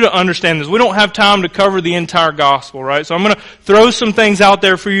to understand this. We don't have time to cover the entire gospel, right? So I'm going to throw some things out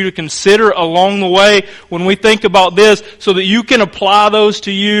there for you to consider along the way when we think about this so that you can apply those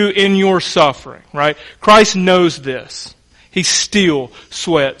to you in your suffering, right? Christ knows this. He still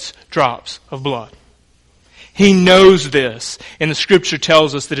sweats drops of blood. He knows this. And the Scripture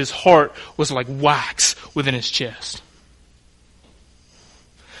tells us that His heart was like wax within His chest.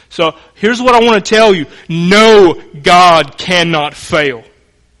 So here's what I want to tell you. No, God cannot fail.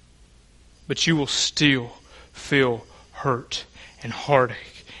 But you will still feel hurt and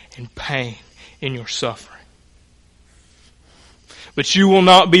heartache and pain in your suffering. But you will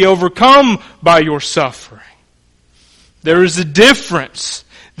not be overcome by your suffering. There is a difference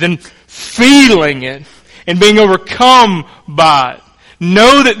than feeling it and being overcome by it.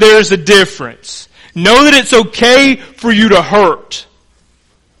 Know that there's a difference. Know that it's okay for you to hurt.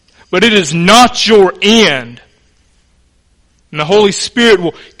 But it is not your end. And the Holy Spirit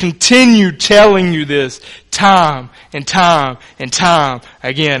will continue telling you this time and time and time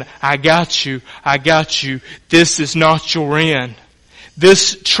again. I got you. I got you. This is not your end.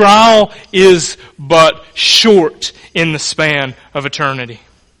 This trial is but short in the span of eternity.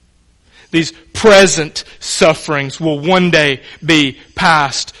 These present sufferings will one day be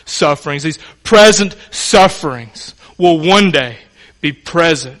past sufferings. These present sufferings will one day be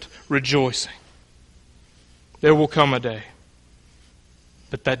present rejoicing. There will come a day.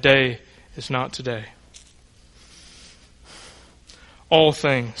 But that day is not today. All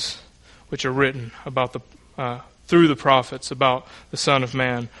things which are written about through the prophets about the Son of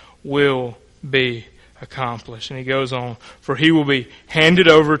Man will be accomplished. And he goes on, for he will be handed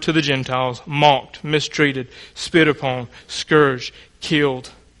over to the Gentiles, mocked, mistreated, spit upon, scourged,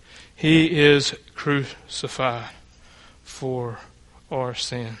 killed. He is crucified for our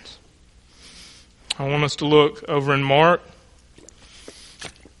sins. I want us to look over in Mark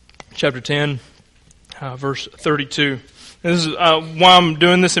chapter 10, verse 32. This is why I'm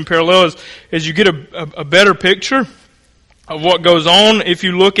doing this in parallel, is you get a better picture of what goes on. If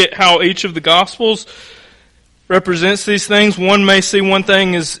you look at how each of the Gospels represents these things, one may see one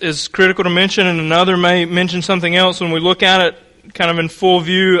thing is critical to mention, and another may mention something else. When we look at it kind of in full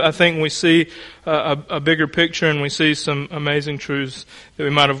view, I think we see a bigger picture, and we see some amazing truths that we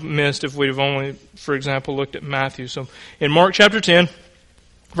might have missed if we'd have only, for example, looked at Matthew. So in Mark chapter 10,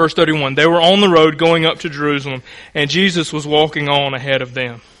 verse 31, they were on the road going up to Jerusalem, and Jesus was walking on ahead of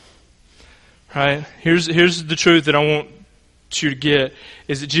them. Right? Here's the truth that I want you to get,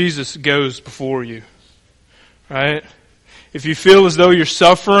 is that Jesus goes before you. Right? If you feel as though you're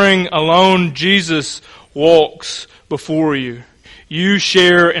suffering alone, Jesus walks before you. You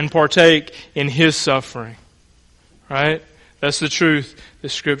share and partake in His suffering. Right? That's the truth that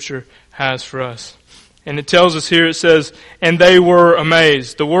Scripture has for us. And it tells us here, it says, and they were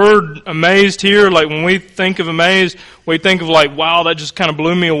amazed. The word amazed here, like when we think of amazed, we think of like, wow, that just kind of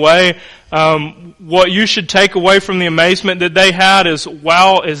blew me away. What you should take away from the amazement that they had is,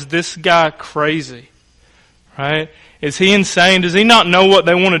 wow, is this guy crazy? Right? Is he insane? Does he not know what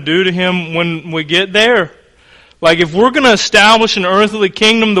they want to do to him when we get there? Like if we're going to establish an earthly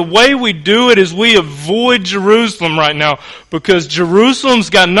kingdom, the way we do it is we avoid Jerusalem right now, because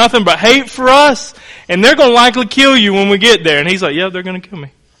Jerusalem's got nothing but hate for us, and they're going to likely kill you when we get there. And he's like, yeah, they're going to kill me.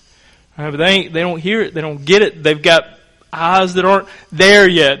 Right, but they don't hear it. They don't get it. They've got eyes that aren't there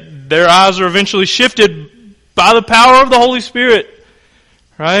yet. Their eyes are eventually shifted by the power of the Holy Spirit.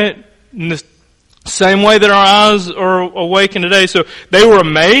 Right? In the same way that our eyes are awakened today. So they were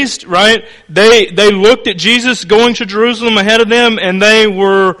amazed, right? They looked at Jesus going to Jerusalem ahead of them, and they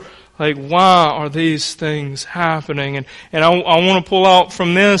were like, why are these things happening? And I want to pull out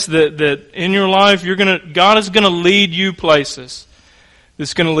from this that in your life God is gonna lead you places.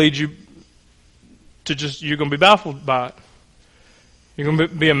 That's gonna lead you to you're gonna be baffled by it. You're gonna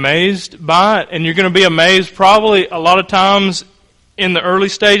be amazed by it, and you're gonna be amazed probably a lot of times in the early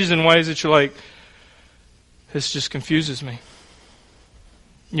stages in ways that you're like, this just confuses me.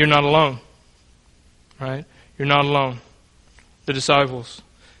 You're not alone. Right? You're not alone. The disciples,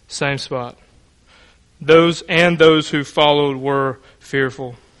 same spot. Those who followed were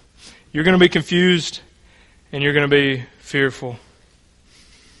fearful. You're going to be confused, and you're going to be fearful.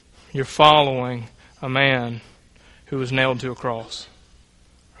 You're following a man who was nailed to a cross.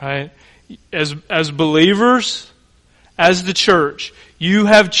 Right? As believers, as the church, you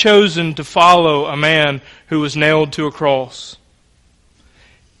have chosen to follow a man who was nailed to a cross.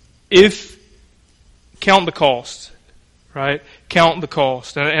 Count the cost, right? Count the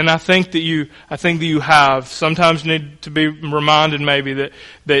cost, and I think that you have. Sometimes you need to be reminded maybe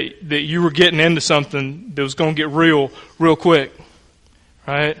that you were getting into something that was going to get real quick,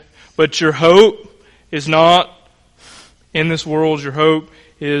 right? But your hope is not in this world. Your hope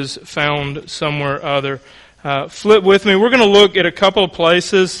is found somewhere other. Flip with me. We're going to look at a couple of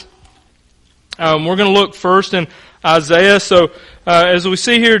places. We're going to look first in Isaiah. So, as we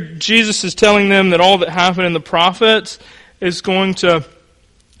see here, Jesus is telling them that all that happened in the prophets is going to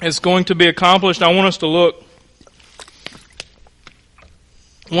be accomplished. I want us to look.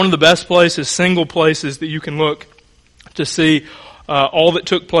 One of the best places, single places that you can look to see all that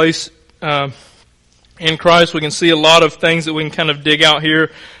took place in Christ. We can see a lot of things that we can kind of dig out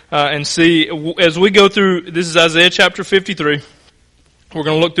here. And see, as we go through, this is Isaiah chapter 53. We're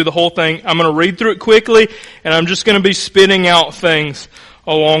going to look through the whole thing. I'm going to read through it quickly, and I'm just going to be spitting out things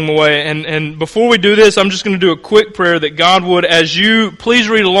along the way. And before we do this, I'm just going to do a quick prayer that God would, as you, please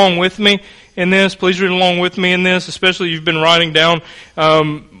read along with me in this. Please read along with me in this, especially if you've been writing down.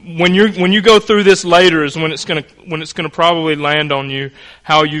 When you go through this later is when it's going to probably land on you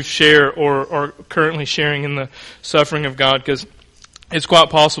how you share or are currently sharing in the suffering of God, because it's quite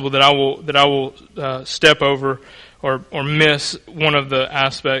possible that I will step over or miss one of the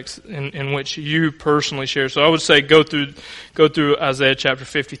aspects in which you personally share. So I would say go through Isaiah chapter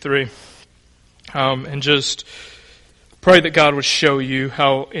 53, and just pray that God would show you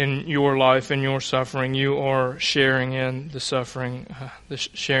how in your life, in your suffering, you are sharing in the suffering,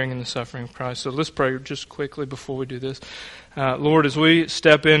 sharing in the suffering of Christ. So let's pray just quickly before we do this. Lord, as we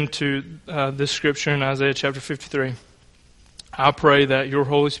step into this scripture in Isaiah chapter 53, I pray that your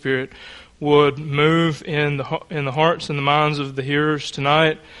Holy Spirit would move in the hearts and the minds of the hearers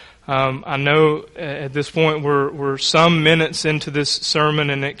tonight. I know at this point we're some minutes into this sermon,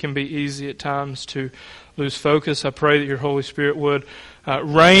 and it can be easy at times to lose focus. I pray that your Holy Spirit would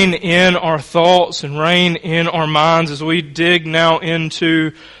reign in our thoughts and reign in our minds as we dig now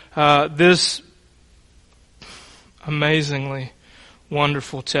into this amazingly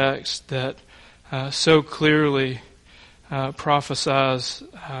wonderful text that so clearly prophesies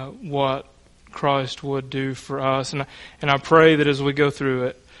what Christ would do for us. And I pray that as we go through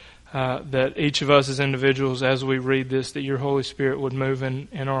it, that each of us as individuals, as we read this, that your Holy Spirit would move in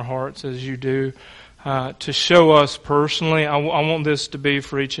our hearts as you do, to show us personally. I want this to be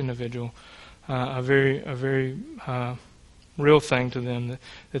for each individual a very real thing to them,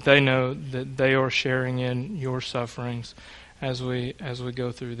 that they know that they are sharing in your sufferings as we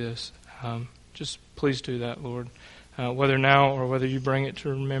go through this. Just please do that, Lord. Whether now or whether you bring it to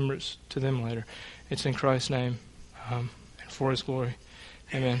remembrance to them later. It's in Christ's name and for His glory.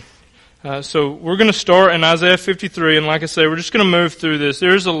 Amen. So we're going to start in Isaiah 53, and like I say, we're just going to move through this.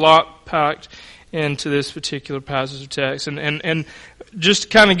 There's a lot packed into this particular passage of text. And just to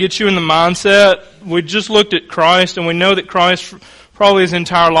kind of get you in the mindset, we just looked at Christ, and we know that Christ probably his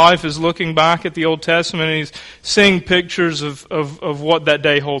entire life is looking back at the Old Testament, and he's seeing pictures of what that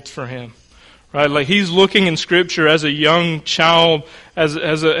day holds for him. Right, like he's looking in Scripture as a young child, as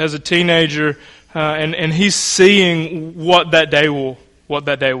a teenager, and he's seeing what that day will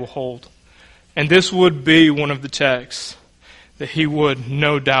hold. And this would be one of the texts that he would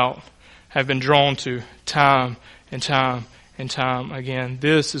no doubt have been drawn to time and time and time again.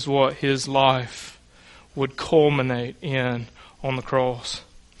 This is what his life would culminate in on the cross.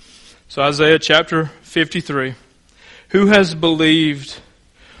 So Isaiah chapter 53. Who has believed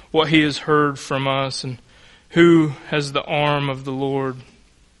what he has heard from us, and who has the arm of the Lord,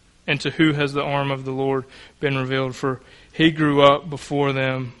 and to who has the arm of the Lord been revealed? For he grew up before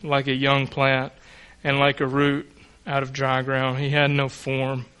them like a young plant and like a root out of dry ground. He had no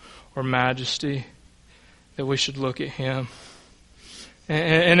form or majesty that we should look at him.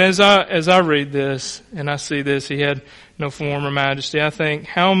 And as I read this and I see this, he had no form or majesty, I think,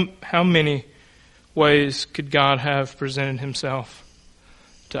 how many ways could God have presented himself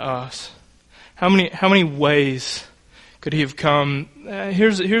to us? How many ways could he have come?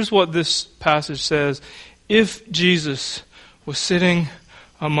 Here's what this passage says. If Jesus was sitting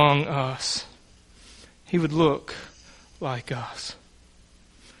among us, he would look like us.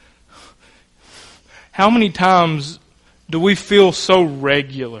 How many times do we feel so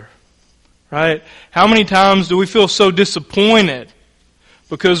regular? Right? How many times do we feel so disappointed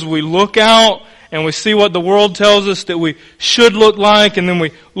because we look out and we see what the world tells us that we should look like, and then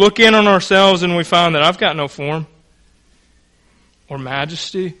we look in on ourselves and we find that I've got no form or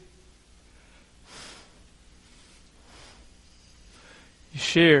majesty? You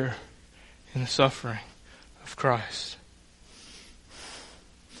share in the suffering of Christ,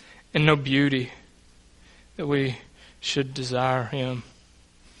 and no beauty that we should desire him.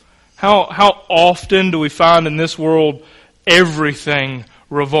 How often do we find in this world everything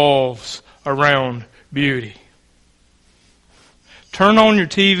revolves around beauty? Turn on your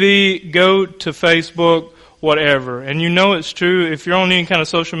TV, go to Facebook, whatever. And you know it's true. If you're on any kind of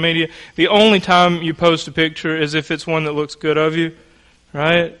social media, the only time you post a picture is if it's one that looks good of you.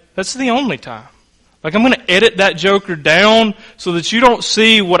 Right? That's the only time. Like, I'm going to edit that joker down so that you don't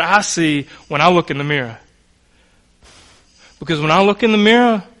see what I see when I look in the mirror. Because when I look in the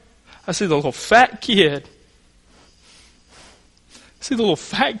mirror, I see the little fat kid. I see the little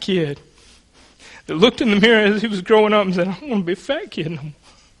fat kid that looked in the mirror as he was growing up and said, I don't want to be a fat kid no more.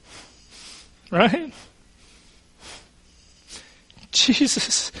 Right?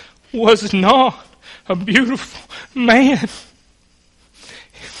 Jesus was not a beautiful man.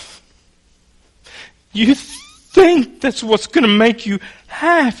 You think that's what's going to make you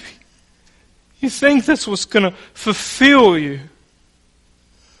happy. You think that's what's going to fulfill you.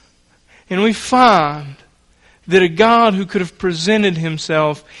 And we find that a God who could have presented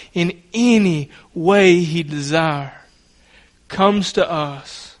himself in any way he desired comes to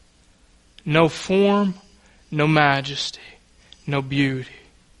us. No form, no majesty, no beauty.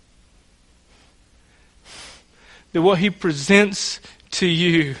 That what he presents to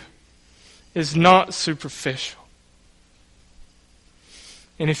you is not superficial.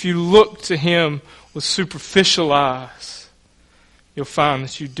 And if you look to him with superficial eyes, you'll find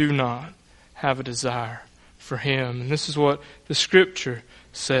that you do not have a desire for him. And this is what the Scripture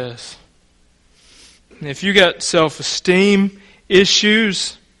says. And if you got self-esteem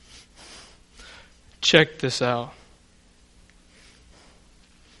issues, check this out.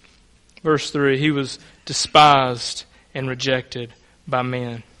 Verse 3, he was despised and rejected by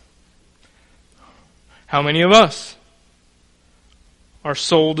men. How many of us? Our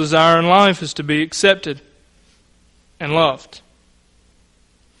sole desire in life is to be accepted and loved.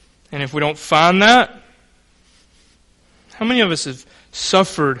 And if we don't find that, how many of us have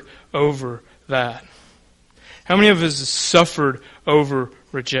suffered over that? How many of us have suffered over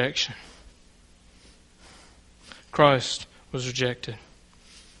rejection? Christ was rejected.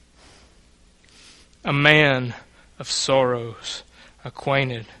 A man of sorrows,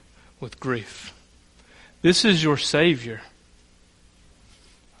 acquainted with grief. This is your Savior.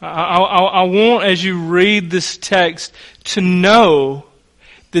 I want, as you read this text, to know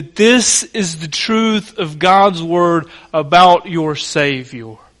that this is the truth of God's Word about your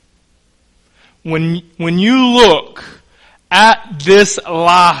Savior. When you look at this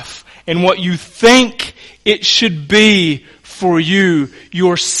life and what you think it should be for you,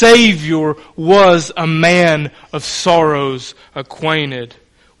 your Savior was a man of sorrows, acquainted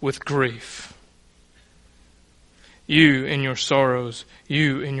with grief. You in your sorrows,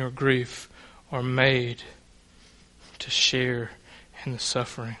 you in your grief are made to share in the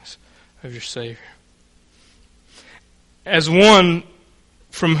sufferings of your Savior. As one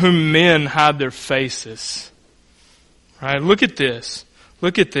from whom men hide their faces. Right? Look at this.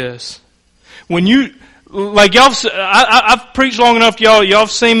 Look at this. When you, like y'all, I've preached long enough to y'all. Y'all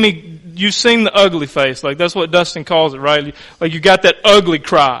have seen me. You've seen the ugly face. Like that's what Dustin calls it, right? Like you got that ugly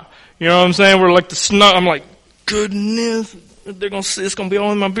cry. You know what I'm saying? Where like the snot. I'm like, goodness, they're gonna see. It's gonna be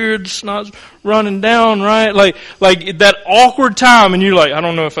all in my beard. The snot's running down, right? Like that awkward time, and you're like, I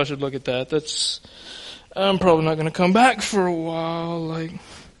don't know if I should look at that. I'm probably not gonna come back for a while. Like,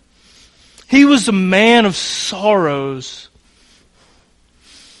 he was a man of sorrows.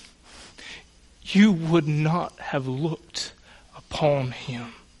 You would not have looked upon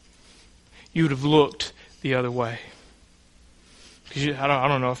him. You would have looked the other way. Because I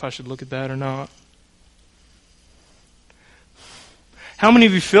don't know if I should look at that or not. How many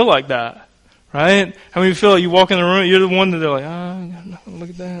of you feel like that? Right? How many of you feel like you walk in the room, you're the one that they're like, I'm not going to look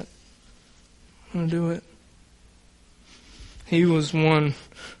at that. I'm going to do it. He was one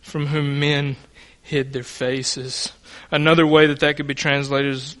from whom men hid their faces. Another way that could be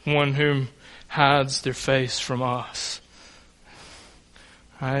translated is one whom hides their face from us.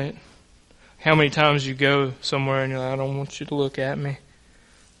 Right? How many times you go somewhere and you're like, I don't want you to look at me.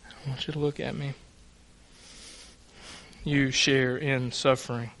 I don't want you to look at me. You share in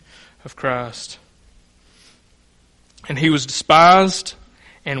suffering of Christ. And he was despised,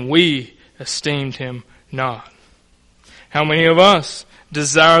 and we esteemed him not. How many of us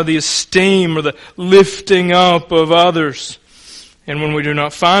desire the esteem or the lifting up of others? And when we do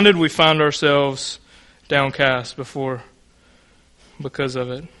not find it, we find ourselves downcast because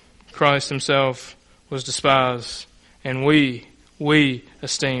of it. Christ himself was despised, and we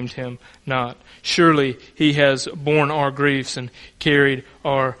esteemed him not. Surely he has borne our griefs and carried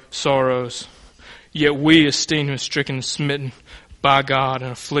our sorrows. Yet we esteem him stricken and smitten by God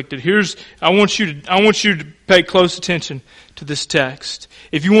and afflicted. I want you to pay close attention to this text.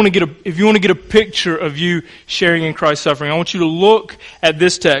 If you want to get a picture of you sharing in Christ's suffering, I want you to look at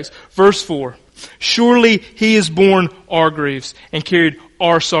this text. Verse 4. Surely he has borne our griefs and carried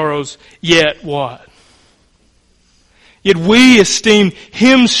our sorrows, yet what? Yet we esteem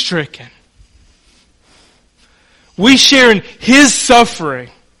him stricken. We share in his suffering.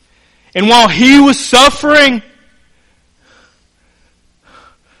 And while he was suffering,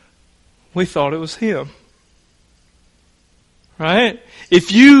 we thought it was him. Right?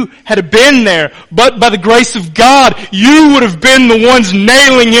 If you had been there, but by the grace of God, you would have been the ones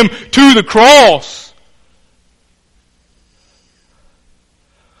nailing him to the cross.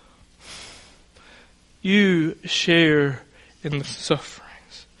 You share in the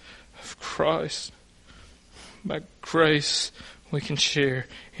sufferings of Christ by grace we can share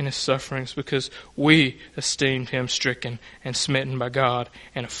in His sufferings because we esteemed Him stricken and smitten by God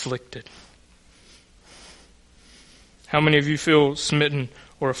and afflicted. How many of you feel smitten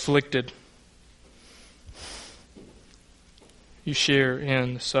or afflicted? You share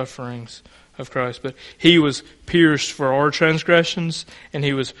in the sufferings of Christ. But He was pierced for our transgressions, and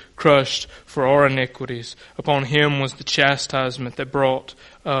He was crushed for our iniquities. Upon Him was the chastisement that brought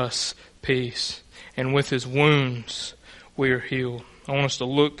us peace. And with His wounds we are healed. I want us to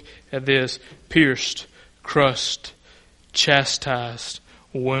look at this. Pierced, crushed, chastised,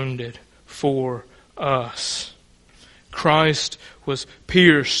 wounded for us. Christ was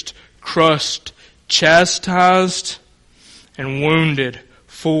pierced, crushed, chastised, and wounded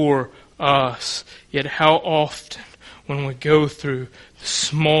for us. Yet how often when we go through the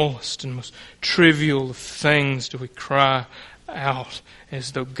smallest and most trivial of things do we cry out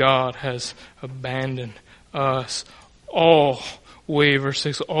as though God has abandoned us. All we, verse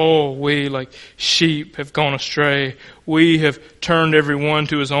 6, all we like sheep have gone astray. We have turned every one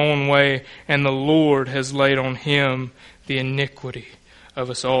to his own way, and the Lord has laid on Him the iniquity of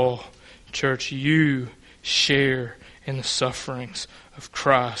us all. Church, you share in the sufferings of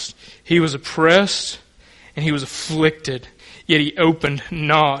Christ. He was oppressed and He was afflicted, yet He opened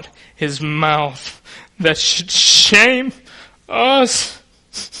not His mouth that should shame us.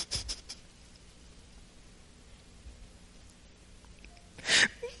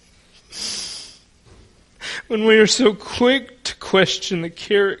 When we are so quick to question the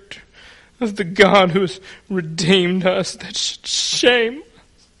character of the God who has redeemed us, that should shame.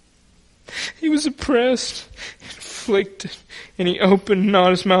 He was oppressed, afflicted, and He opened not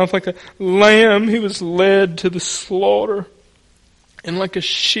His mouth. Like a lamb, He was led to the slaughter, and like a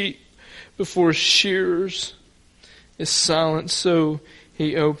sheep before shearers is silent, so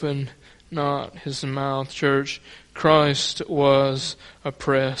He opened not His mouth. Church, Christ was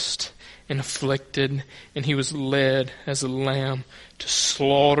oppressed and afflicted, and He was led as a lamb to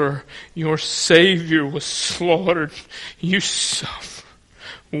slaughter. Your Savior was slaughtered. You suffer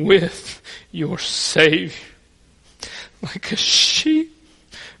with your Savior. Like a sheep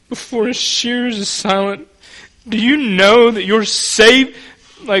before his shears is silent. Do you know that your Savior,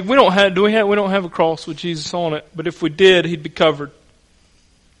 like we don't have a cross with Jesus on it, but if we did, He'd be covered.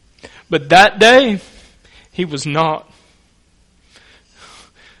 But that day, He was not.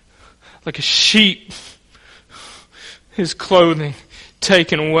 Like a sheep, His clothing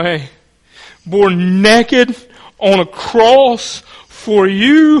taken away, born naked on a cross for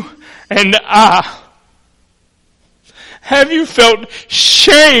you and I. Have you felt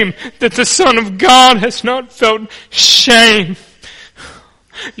shame that the Son of God has not felt shame?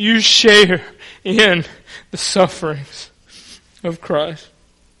 You share in the sufferings of Christ.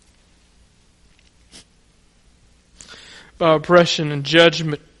 By oppression and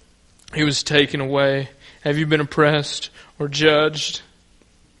judgment, He was taken away. Have you been oppressed or judged?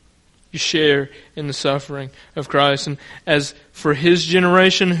 You share in the suffering of Christ. And as for His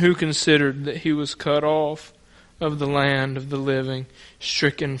generation, who considered that He was cut off of the land of the living,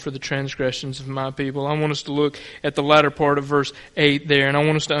 stricken for the transgressions of my people? I want us to look at the latter part of verse 8 there, and I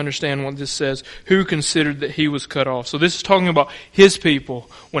want us to understand what this says. Who considered that He was cut off? So this is talking about His people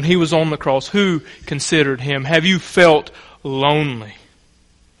when He was on the cross. Who considered Him? Have you felt lonely?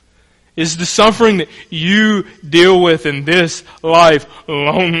 Is the suffering that you deal with in this life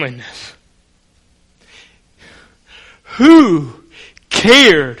loneliness? Who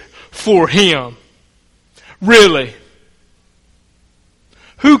cared for Him? Really?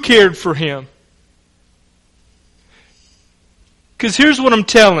 Who cared for Him? Because here's what I'm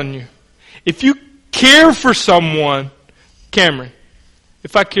telling you. If you care for someone, Cameron,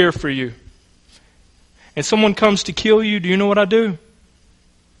 if I care for you, and someone comes to kill you, do you know what I do?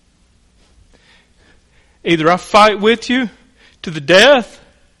 Either I fight with you to the death,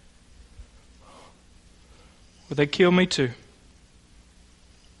 or they kill me too.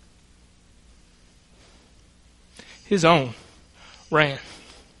 His own ran.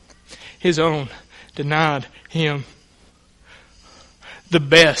 His own denied Him the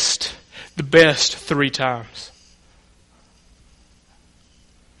best 3 times.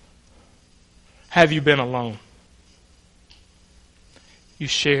 Have you been alone? You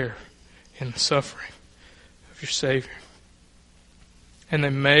share in the suffering of your Savior. And they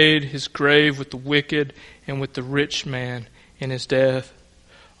made His grave with the wicked and with the rich man in his death.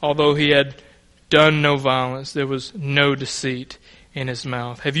 Although He had done no violence, there was no deceit in His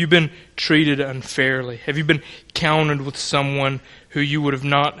mouth. Have you been treated unfairly? Have you been counted with someone who you would have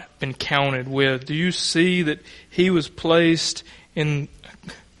not been counted with? Do you see that He was placed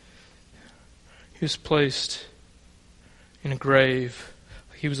in a grave.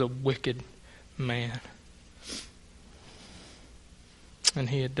 He was a wicked man. And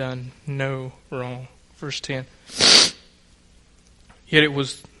he had done no wrong. Verse 10. Yet it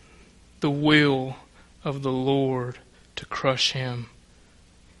was the will of the Lord to crush him.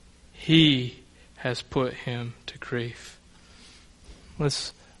 He has put him to grief.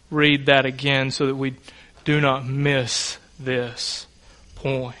 Let's read that again so that we do not miss this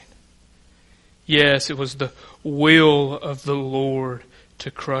point. Yes, it was the will of the Lord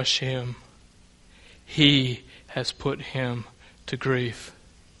to crush him. He has put him to grief.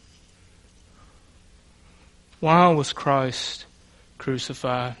 Why was Christ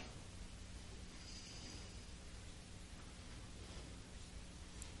crucified?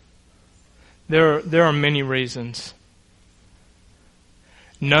 There are many reasons.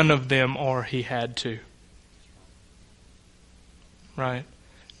 None of them are he had to. Right?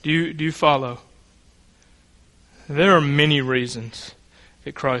 Do you follow? There are many reasons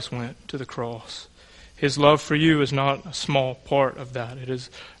that Christ went to the cross. His love for you is not a small part of that. It is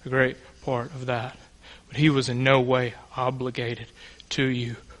a great part of that. But he was in no way obligated to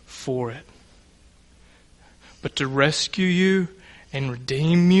you for it. But to rescue you and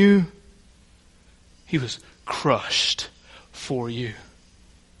redeem you, he was crushed for you.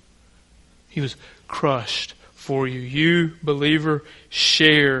 He was crushed for you. You, believer,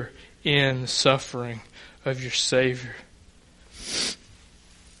 share in the suffering of your Savior.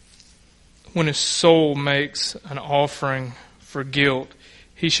 When his soul makes an offering for guilt,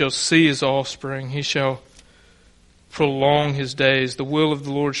 he shall see his offspring. He shall prolong his days. The will of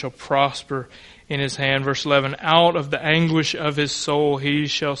the Lord shall prosper in his hand. Verse 11, out of the anguish of his soul he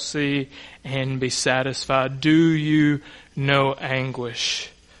shall see and be satisfied. Do you know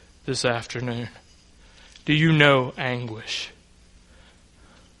anguish this afternoon? Do you know anguish?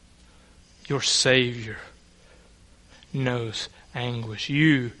 Your Savior knows anguish.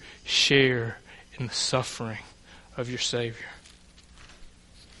 You share in the suffering of your Savior.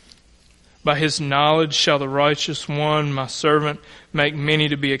 By his knowledge shall the righteous one, my servant, make many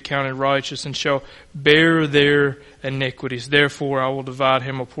to be accounted righteous, and shall bear their iniquities. Therefore I will divide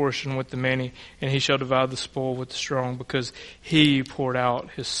him a portion with the many, and he shall divide the spoil with the strong, because he poured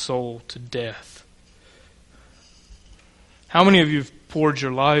out his soul to death. How many of you have poured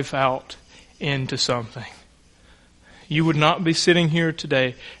your life out into something? You would not be sitting here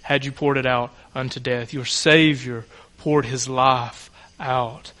today had you poured it out unto death. Your Savior poured his life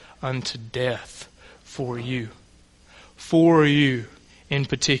out unto death for you. For you in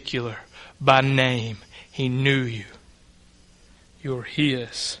particular, by name, he knew you. You're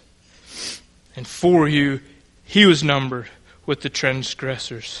his. And for you, he was numbered with the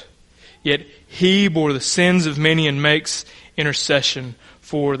transgressors. Yet he bore the sins of many and makes intercession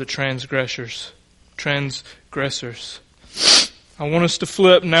for the transgressors. I want us to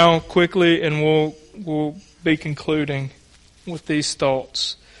flip now quickly, and we'll be concluding with these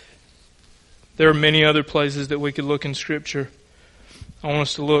thoughts. There are many other places that we could look in Scripture. I want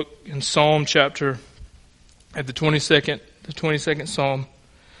us to look in Psalm chapter at the 22nd Psalm.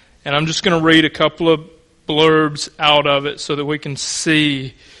 And I'm just going to read a couple of blurbs out of it so that we can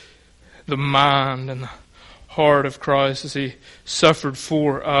see the mind and the heart of Christ as he suffered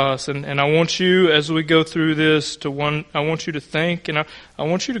for us. And I want you, as we go through this, I want you to think, and I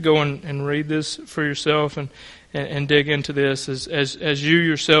want you to go and read this for yourself and dig into this as you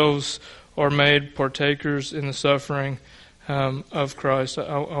yourselves are made partakers in the suffering of Christ.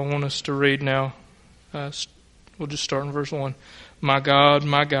 I want us to read now. We'll just start in verse 1. My God,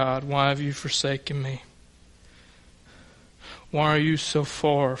 why have you forsaken me? Why are you so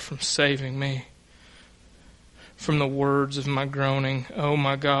far from saving me? From the words of my groaning, oh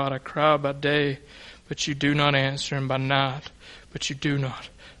my God, I cry by day, but you do not answer, and by night, but you do not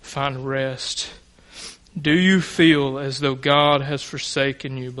find rest. Do you feel as though God has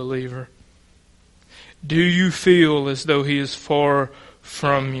forsaken you, believer? Do you feel as though he is far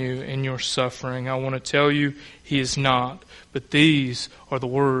from you in your suffering? I want to tell you, he is not. But these are the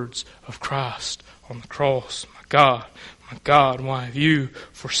words of Christ on the cross. My God, why have you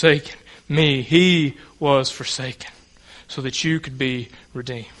forsaken me? He was forsaken so that you could be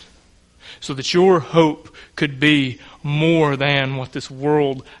redeemed. So that your hope could be more than what this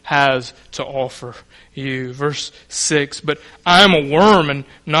world has to offer you. Verse 6, but I am a worm and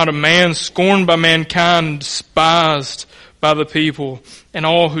not a man, scorned by mankind and despised by the people. And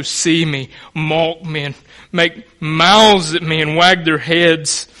all who see me mock me and make mouths at me and wag their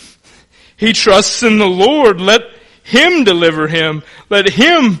heads. He trusts in the Lord. Let him deliver him. Let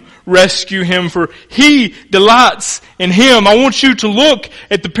him rescue him, for he delights in him. I want you to look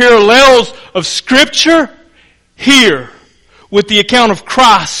at the parallels of Scripture here with the account of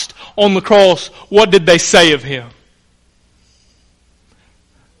Christ on the cross, what did they say of Him?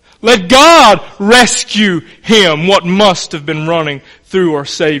 Let God rescue him, what must have been running through our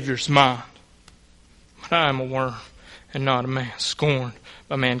Savior's mind. But I am a worm and not a man, scorned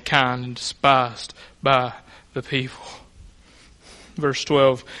by mankind and despised by the people. Verse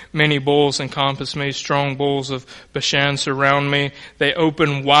 12, many bulls encompass me, strong bulls of Bashan surround me. They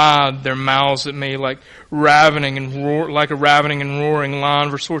open wide their mouths at me like a ravening and roaring lion.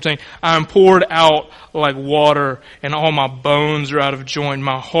 Verse 14, I am poured out like water and all my bones are out of joint.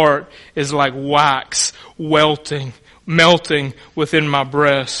 My heart is like wax melting within my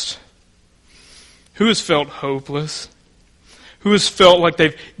breast. Who has felt hopeless? Who has felt like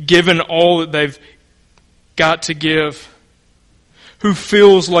they've given all that they've got to give? Who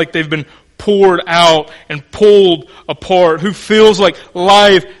feels like they've been poured out and pulled apart? Who feels like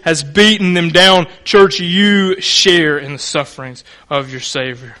life has beaten them down? Church, you share in the sufferings of your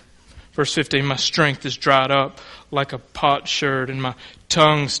Savior. Verse 15, my strength is dried up like a potsherd and my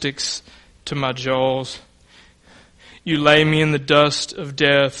tongue sticks to my jaws. You lay me in the dust of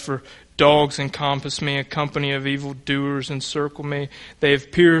death, for dogs encompass me, a company of evildoers encircle me. They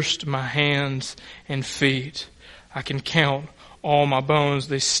have pierced my hands and feet. I can count all my bones.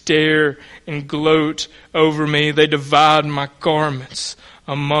 They stare and gloat over me. They divide my garments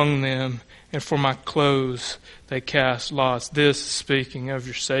among them, and for my clothes they cast lots. This is speaking of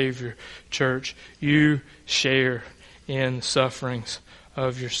your Savior, church. You share in the sufferings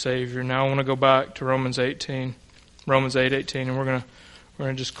of your Savior. Now I want to go back to Romans 8:18, and we're going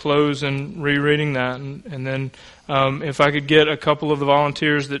to just close in rereading that, and then if I could get a couple of the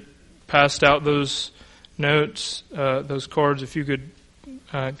volunteers that passed out those notes, those cards, if you could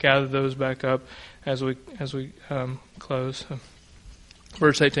gather those back up as we close.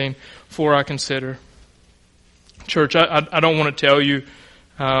 Verse 18, for I consider. Church, I don't want to tell you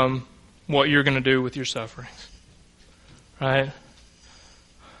what you're going to do with your sufferings. Right?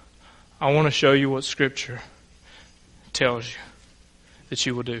 I want to show you what Scripture tells you that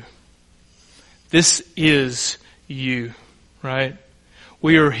you will do. This is you, right?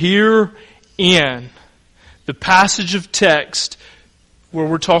 We are here in the passage of text where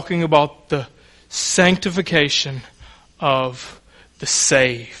we're talking about the sanctification of the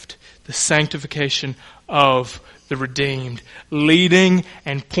saved, the sanctification of the redeemed, leading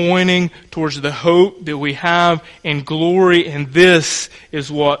and pointing towards the hope that we have in glory, and this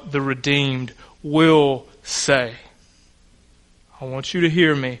is what the redeemed will say. I want you to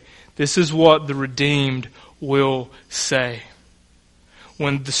hear me. This is what the redeemed will say.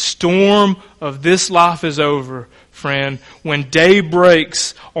 When the storm of this life is over, friend, when day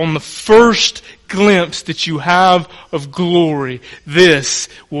breaks on the first glimpse that you have of glory, this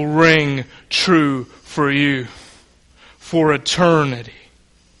will ring true for you for eternity.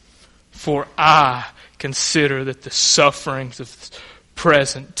 For I consider that the sufferings of this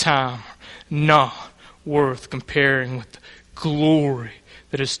present time are not worth comparing with the glory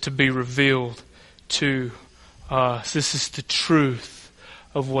that is to be revealed to us. This is the truth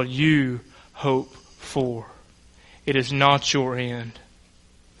of what you hope for. It is not your end.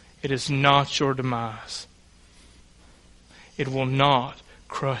 It is not your demise. It will not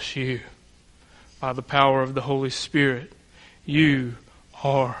crush you. By the power of the Holy Spirit, you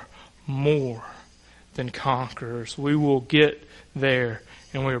are more than conquerors. We will get there,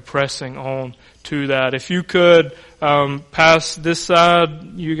 and we are pressing on to that. If you could pass this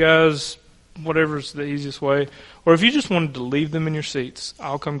side, you guys, whatever's the easiest way. Or if you just wanted to leave them in your seats,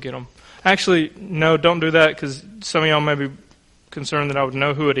 I'll come get them. Actually, no, don't do that, because some of y'all may be concerned that I would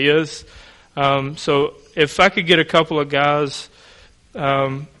know who it is. So if I could get a couple of guys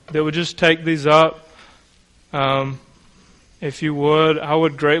that would just take these up, if you would, I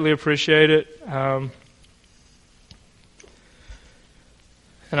would greatly appreciate it. And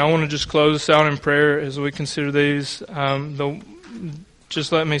I want to just close this out in prayer as we consider these.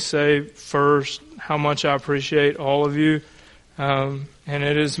 Just let me say first how much I appreciate all of you. And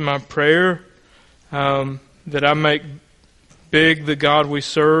it is my prayer that I make big the God we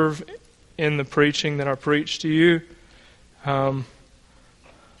serve in the preaching that I preach to you. I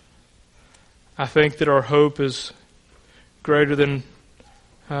think that our hope is greater than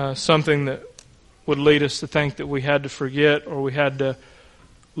something that would lead us to think that we had to forget, or we had to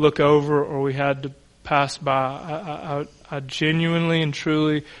look over, or we had to pass by. I genuinely and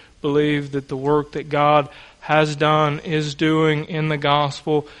truly believe that the work that God has done, is doing in the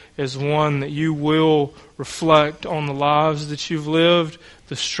gospel, is one that you will reflect on the lives that you've lived,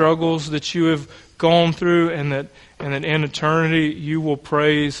 the struggles that you have gone through, and that in eternity you will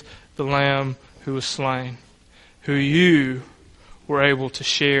praise the Lamb who was slain, who you were able to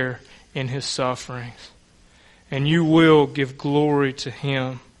share in His sufferings. And you will give glory to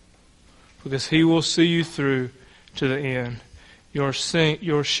Him, because He will see you through to the end. Your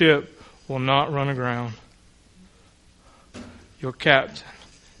ship will not run aground. Your captain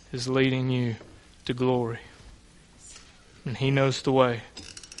is leading you to glory. And He knows the way,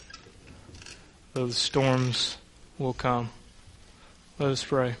 though the storms will come. Let us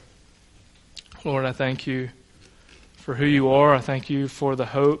pray. Lord, I thank You for who You are. I thank You for the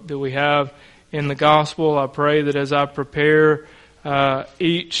hope that we have in the gospel. I pray that as I prepare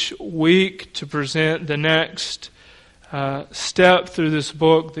each week to present the next step through this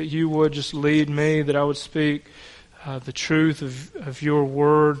book, that You would just lead me, that I would speak the truth of Your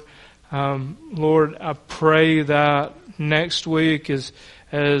word. Lord, I pray that next week,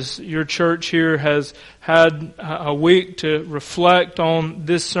 as Your church here has had a week to reflect on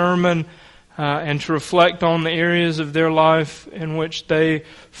this sermon and to reflect on the areas of their life in which they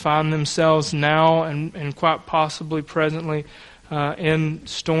find themselves now and quite possibly presently in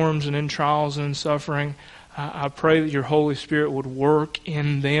storms and in trials and in suffering, I pray that Your Holy Spirit would work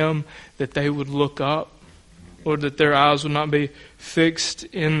in them, that they would look up, Lord, that their eyes would not be fixed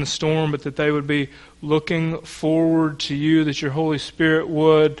in the storm, but that they would be looking forward to You, that Your Holy Spirit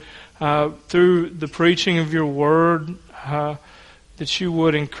would, through the preaching of Your word, that You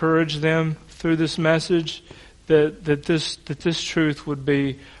would encourage them through this message, that this truth would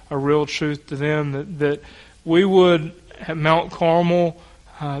be a real truth to them, that we would at Mount Carmel,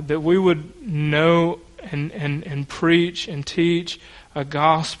 that we would know and preach and teach a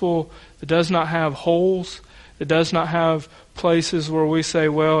gospel that does not have holes, that does not have places where we say,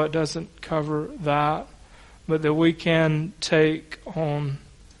 well, it doesn't cover that, but that we can take on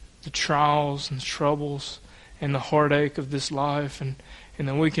the trials and the troubles and the heartache of this life, and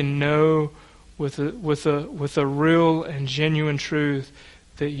that we can know with a real and genuine truth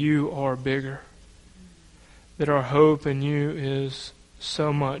that You are bigger, that our hope in You is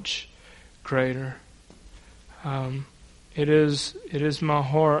so much greater. It is my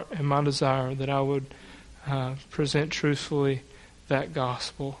heart and my desire that I would present truthfully that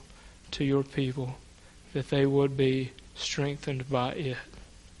gospel to Your people, that they would be strengthened by it,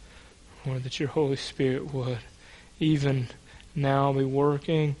 or that Your Holy Spirit would even now be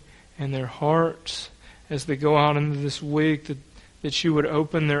working in their hearts as they go out into this week, that You would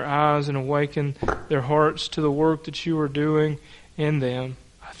open their eyes and awaken their hearts to the work that You are doing in them.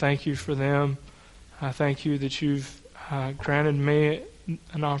 I thank You for them. I thank You that You've granted me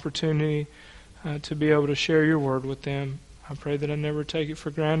an opportunity to be able to share Your word with them. I pray that I never take it for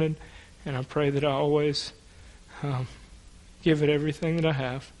granted, and I pray that I always give it everything that I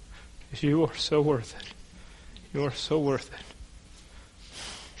have, because You are so worth it. You are so worth it.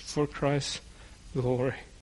 For Christ's glory.